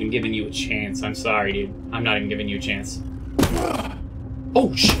not even giving you a chance. I'm sorry, dude. I'm not even giving you a chance.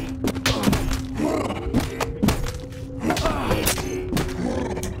 Oh, shit.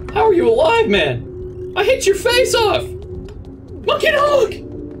 How are you alive, man? I hit your face off! Monkey dog!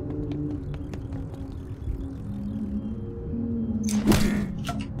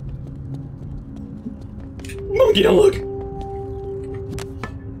 Monkey, don't look!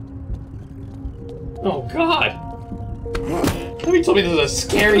 Oh, God! Nobody told me this was a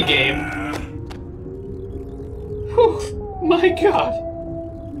scary game. Whew, my God!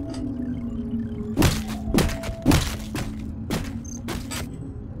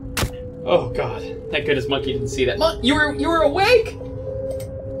 Oh, God. Thank goodness Monkey didn't see that. You were awake?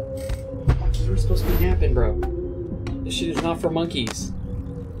 Monkey, you were supposed to be napping, bro. This shit is not for monkeys.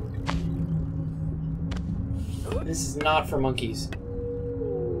 This is not for monkeys.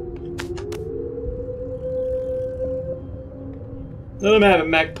 Little Mac have a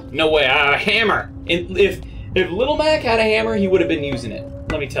Mac. No way, I have a hammer. And if Little Mac had a hammer, he would have been using it.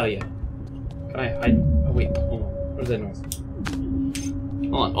 Let me tell you. Oh wait, hold on. What is that noise?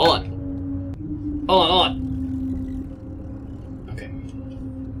 Hold on. Okay.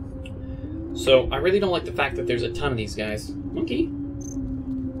 So I really don't like the fact that there's a ton of these guys. Monkey.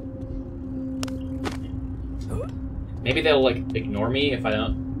 Maybe they'll like ignore me if I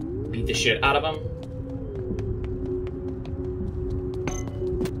don't beat the shit out of them.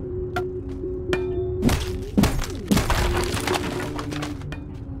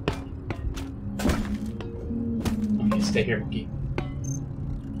 Stay here, Monkey.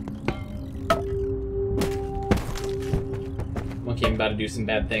 Monkey, I'm about to do some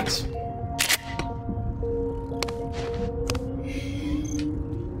bad things.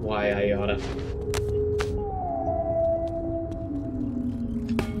 Why I oughta.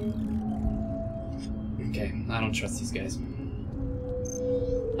 Okay, I don't trust these guys.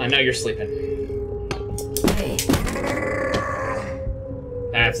 I know you're sleeping.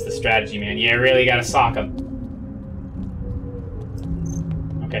 That's the strategy, man. You really gotta sock them.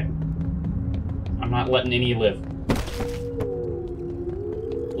 Okay. I'm not letting any live.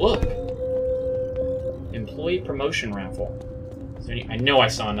 Look! Employee promotion raffle. Is there any... I know I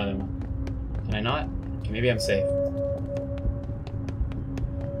saw another one. Can I not? Okay, maybe I'm safe.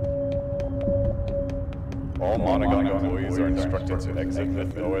 All Monogon employees are instructed to exit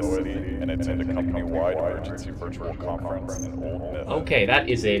Myth OS City and attend a company-wide emergency virtual conference in Old Myth. Okay, that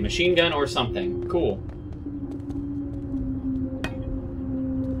is a machine gun or something. Cool.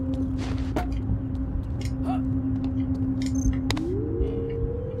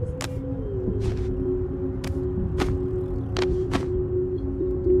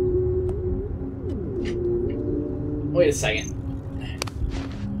 a second.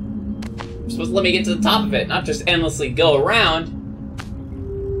 You're supposed to let me get to the top of it, not just endlessly go around.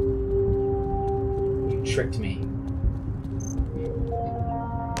 You tricked me.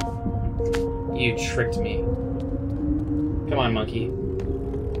 You tricked me. Come on, monkey.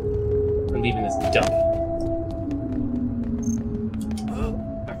 We're leaving this dump.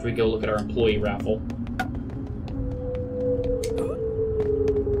 After we go look at our employee raffle.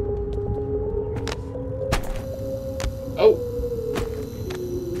 Oh!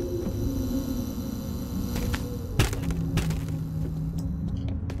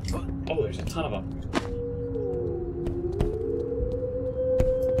 Oh, there's a ton of them.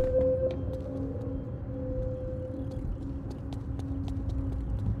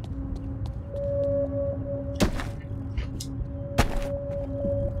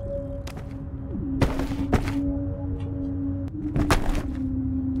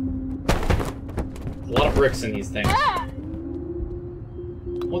 A lot of bricks in these things.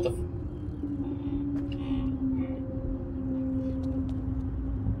 What the f-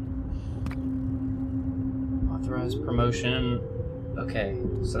 Authorized promotion. Okay,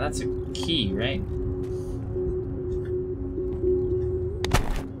 so that's a key, right?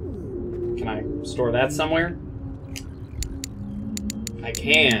 Can I store that somewhere? I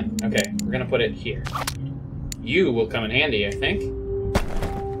can. Okay, we're gonna put it here. You will come in handy, I think.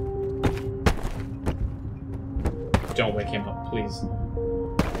 Don't wake him up, please.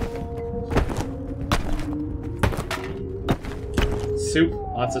 Soup.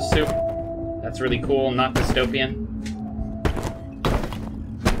 Lots of soup. That's really cool. Not dystopian.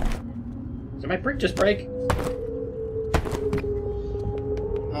 Did my brick just break?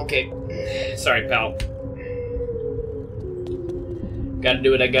 Okay. Sorry, pal. Gotta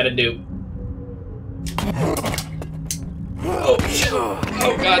do what I gotta do. Oh, shit.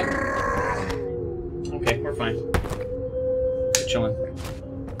 Oh, God. Okay, we're fine. We're chilling.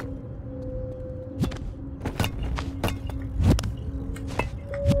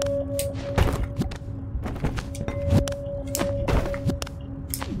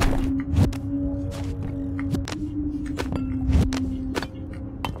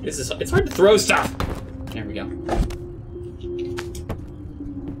 It's hard to throw stuff. There we go.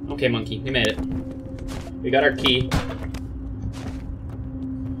 Okay, monkey, we made it. We got our key.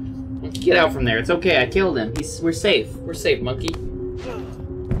 Monkey, get out from there. It's okay. I killed him. We're safe. We're safe, monkey.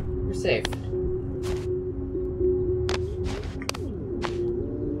 We're safe.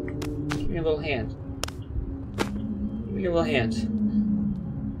 Give me a little hand. Give me a little hand.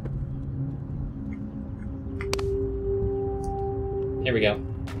 Here we go.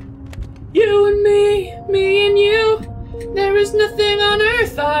 You and me and you. There is nothing on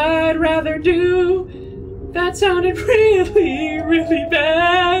earth I'd rather do. That sounded really, really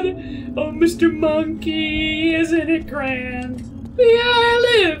bad. Oh, Mr. Monkey, isn't it grand? We are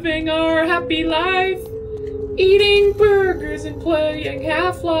living our happy life, eating burgers and playing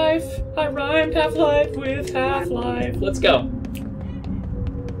Half-Life. I rhymed Half-Life with Half-Life. Let's go.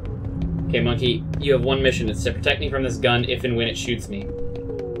 Okay, Monkey, you have one mission. It's to protect me from this gun if and when it shoots me.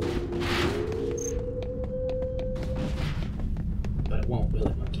 But it won't, will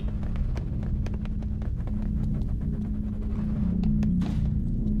it, Monkey?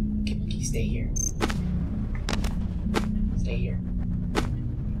 Okay, Monkey, stay here. Stay here.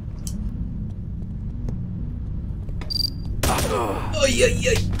 Oh,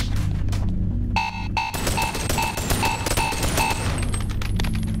 yeah.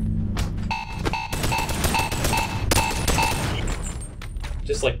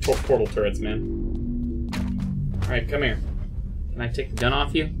 Just like portal turrets, man. Alright, come here. Can I take the gun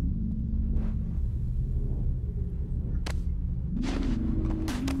off you?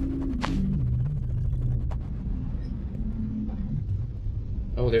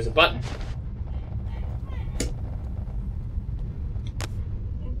 Oh, there's a button.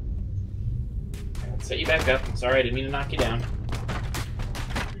 Let's set you back up. Sorry, I didn't mean to knock you down.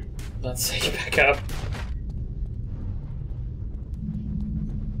 Let's set you back up.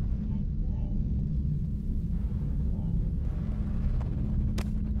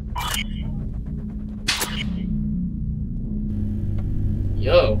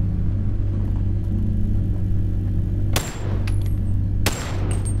 Yo.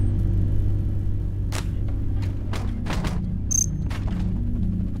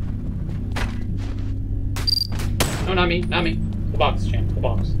 No, not me, not me. The box, champ, the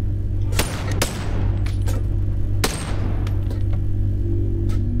box.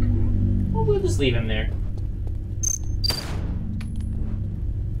 Well, we'll just leave him there.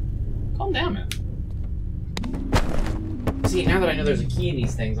 Calm down, man. See, now that I know there's a key in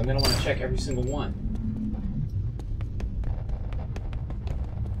these things, I'm gonna want to check every single one.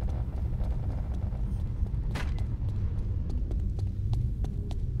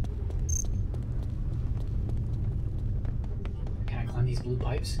 blue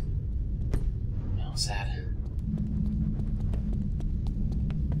pipes? No, sad.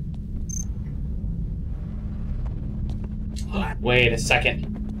 Wait a second.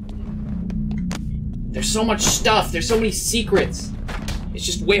 There's so much stuff. There's so many secrets. It's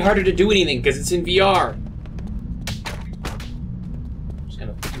just way harder to do anything because it's in VR. I'm just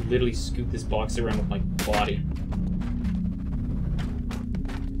gonna literally scoot this box around with my body.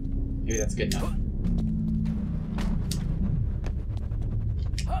 Maybe that's good enough.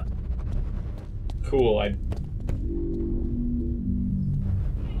 Cool,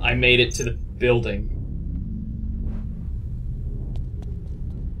 I made it to the building.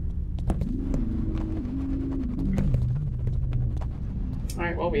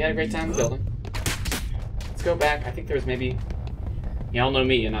 Alright, well, we had a great time in the building. Let's go back. I think there was maybe... Y'all know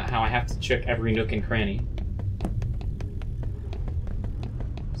me and how I have to check every nook and cranny.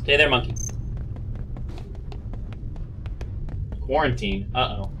 Stay there, monkey. Quarantine.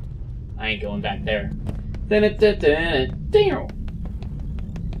 Uh-oh. I ain't going back there. Damn.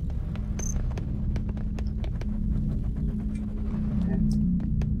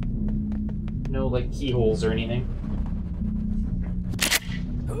 No, like, keyholes or anything.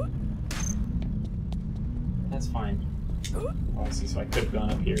 That's fine. Oh, I see, so I could have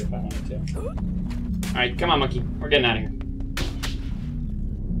gone up here if I wanted to. Alright, come on, monkey. We're getting out of here.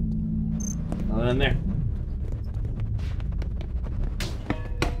 Nothing in there.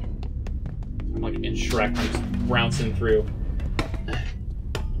 I'm like in Shrek, I'm just bouncing through.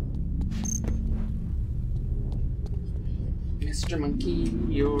 Mr. Monkey,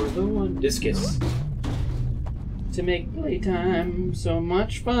 you're the one. Discus. To make playtime so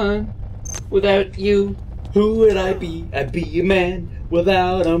much fun. Without you, who would I be? I'd be a man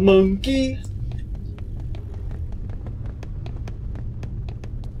without a monkey.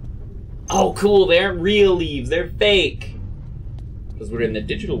 Oh, cool, they aren't real leaves, they're fake. Because we're in the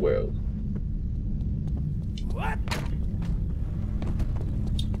digital world. What?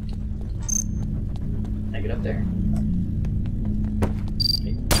 Can I get up there?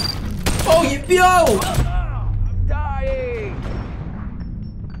 Oh, yo! I'm dying!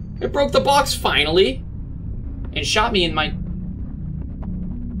 It broke the box finally! And shot me in my...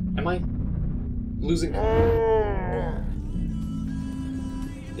 Am I losing...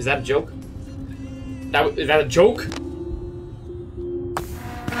 Is that a joke? Is that a joke?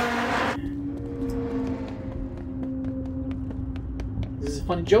 Is this a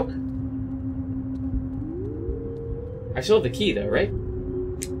funny joke? I still have the key though, right?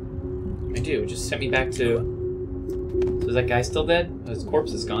 I do. It just sent me back to... So is that guy still dead? His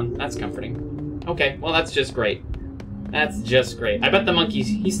corpse is gone. That's comforting. Okay, well that's just great. That's just great. I bet the monkey's...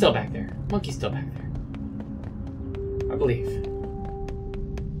 He's still back there. Monkey's still back there. I believe.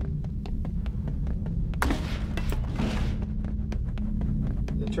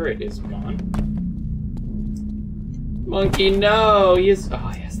 Turret is gone. Monkey, no! Yes.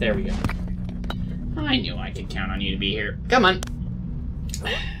 Oh, yes, there we go. I knew I could count on you to be here. Come on.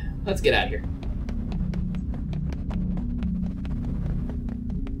 Let's get out of here.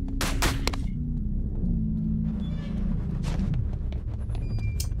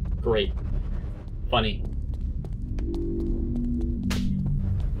 Great. Funny.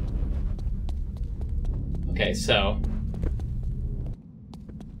 Okay, so...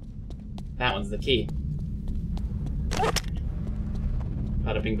 That one's the key.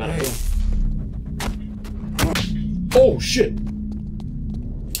 Bada bing, bada boom. Oh, shit!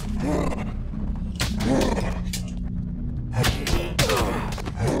 Come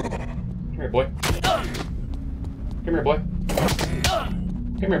here, boy. Come here, boy.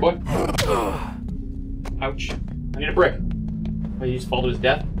 Come here, boy. Ouch. I need a brick. Oh, you just fall to his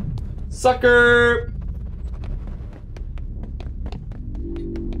death? Sucker!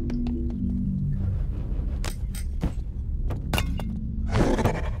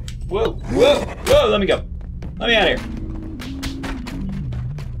 Whoa, whoa, whoa, let me go. Let me out of here.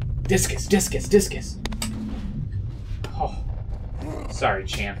 Discus, discus, discus. Oh, sorry,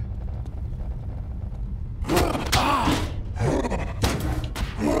 champ.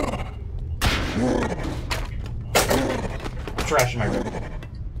 Trash in my room.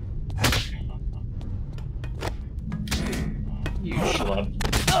 You schlub.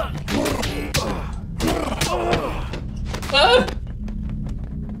 Ah!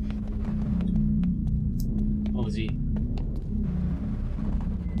 What was he?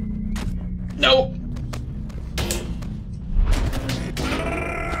 No!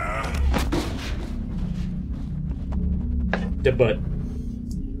 The butt.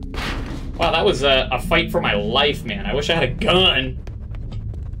 Wow, that was a fight for my life, man. I wish I had a gun.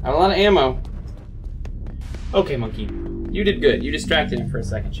 I have a lot of ammo. Okay, monkey. You did good. You distracted him for a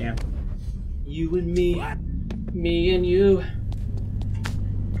second, champ. You and me. Me and you.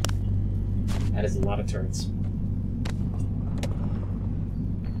 That is a lot of turrets.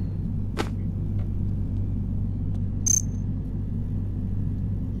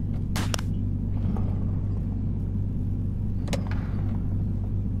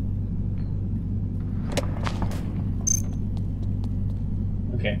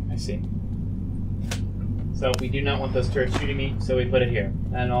 Okay, I see. So we do not want those turrets shooting me, so we put it here.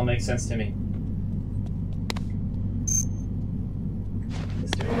 That all makes sense to me.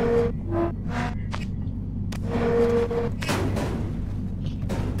 Let's do it.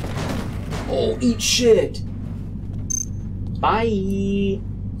 Oh, eat shit! Bye!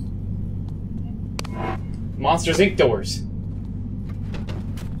 Monsters Inc. doors.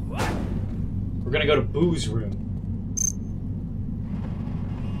 We're gonna go to Boo's room.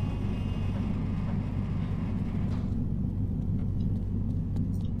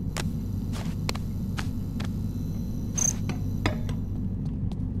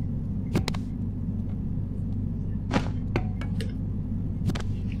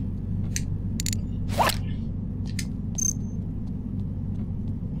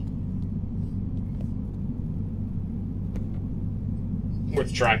 Worth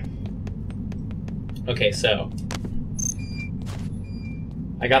a try. Okay, so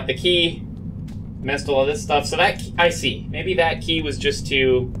I got the key, messed all of this stuff. So that key, I see. Maybe that key was just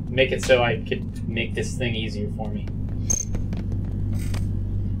to make it so I could make this thing easier for me.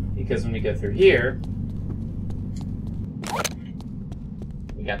 Because when we go through here,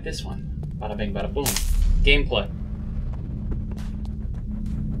 we got this one. Bada bing, bada boom. Gameplay.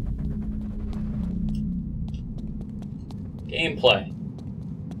 Gameplay.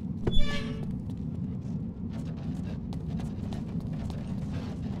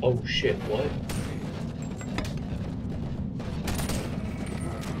 Oh shit, what?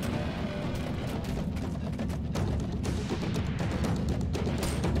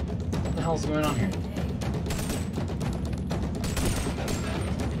 What the hell's going on here?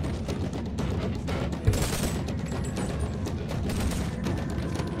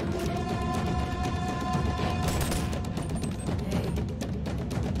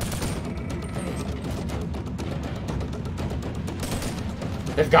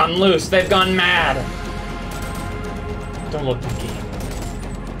 They've gotten loose. They've gone mad. Don't look monkey.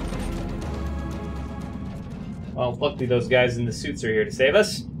 Well, luckily those guys in the suits are here to save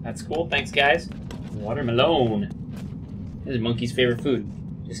us. That's cool. Thanks, guys. Watermelon. This is Monkey's favorite food.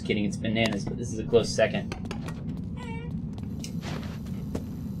 Just kidding. It's bananas, but this is a close second.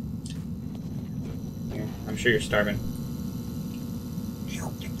 Here, I'm sure you're starving.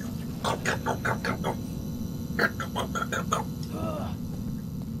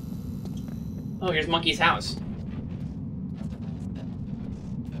 Oh, here's Monkey's house.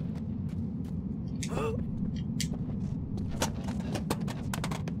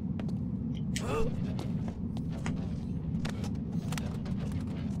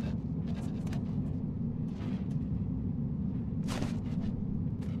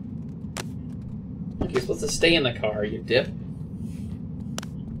 Look, you're supposed to stay in the car, you dip.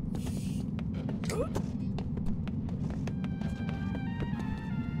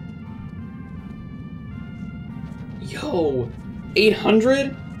 Yo,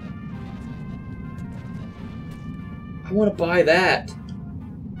 800? I want to buy that.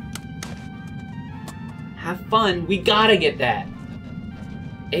 Have fun. We gotta get that.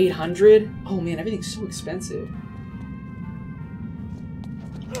 800? Oh man, everything's so expensive.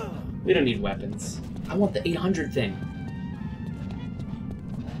 We don't need weapons. I want the 800 thing.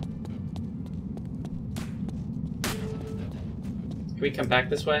 Can we come back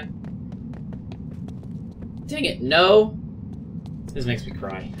this way? Dang it, no! This makes me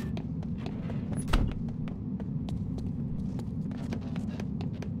cry.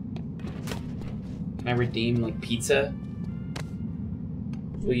 Can I redeem, like, pizza?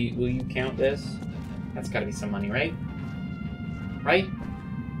 Will you count this? That's gotta be some money, right? Right?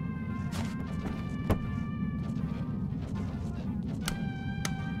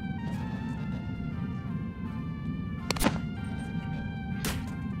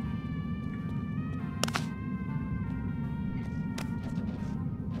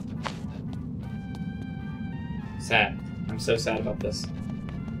 Sad. I'm so sad about this.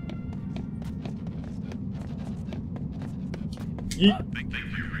 Yeet.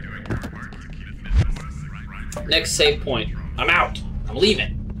 Next save point. I'm out. I'm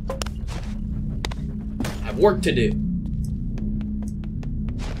leaving. I have work to do.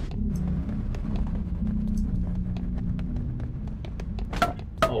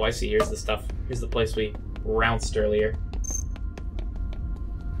 Oh, I see. Here's the stuff. Here's the place we rounced earlier.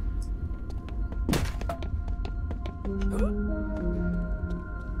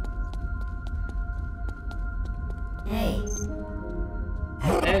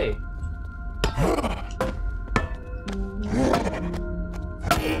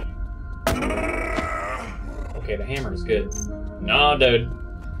 good. No, dude.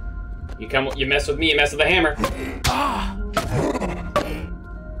 You mess with me, you mess with the hammer.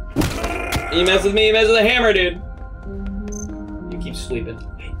 You mess with me, you mess with the hammer, dude. You keep sleeping.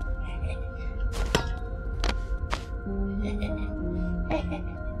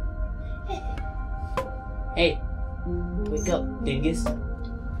 Hey, wake up, dingus.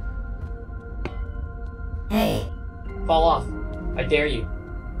 Hey, fall off. I dare you.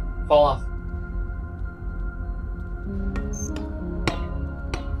 Fall off.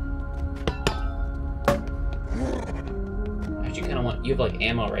 Actually, kind of want. You have like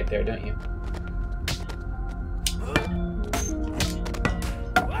ammo right there, don't you?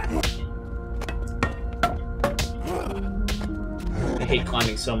 I hate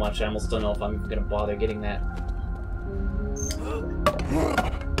climbing so much, I almost don't know if I'm gonna bother getting that.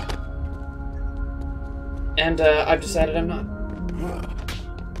 And I've decided I'm not.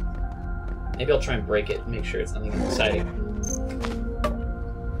 Maybe I'll try and break it and make sure it's nothing exciting.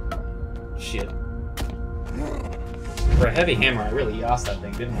 Shit. For a heavy hammer, I really lost that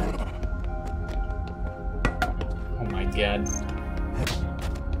thing, didn't I? Oh my god.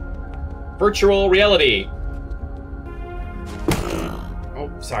 Virtual reality!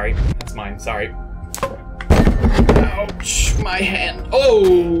 Oh, sorry. That's mine. Sorry. Ouch! My hand.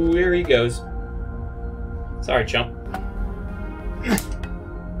 Oh! Here he goes. Sorry, chump.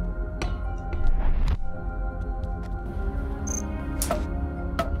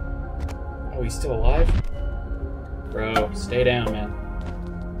 Oh, he's still alive? Bro, stay down, man.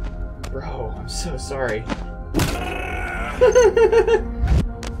 Bro, I'm so sorry.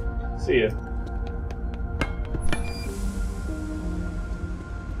 See ya.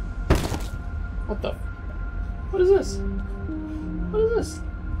 What the? What is this? What is this?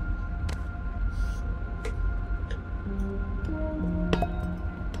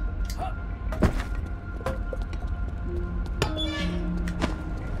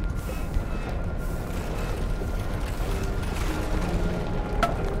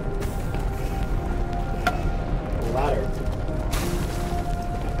 Ladder.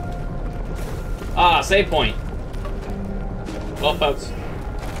 Ah, save point. Well, folks.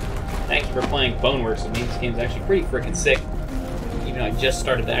 Thank you for playing Boneworks with me. This game's actually pretty freaking sick, even though I just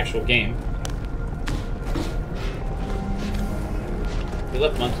started the actual game. We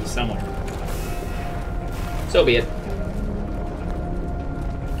left Monkey somewhere. So be it.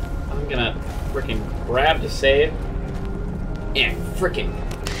 I'm gonna frickin' grab to save and frickin'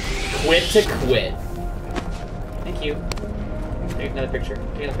 quit to quit. Thank you. Take another picture.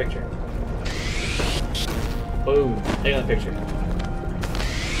 Take another picture. Boom. Take another picture.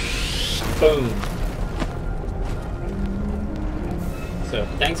 Boom. So,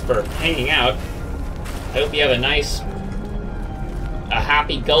 thanks for hanging out. I hope you have a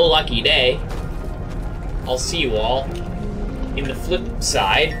happy-go-lucky day. I'll see you all in the flip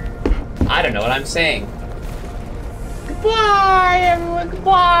side. I don't know what I'm saying. Goodbye, everyone.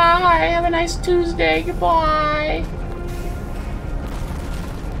 Goodbye. Have a nice Tuesday. Goodbye.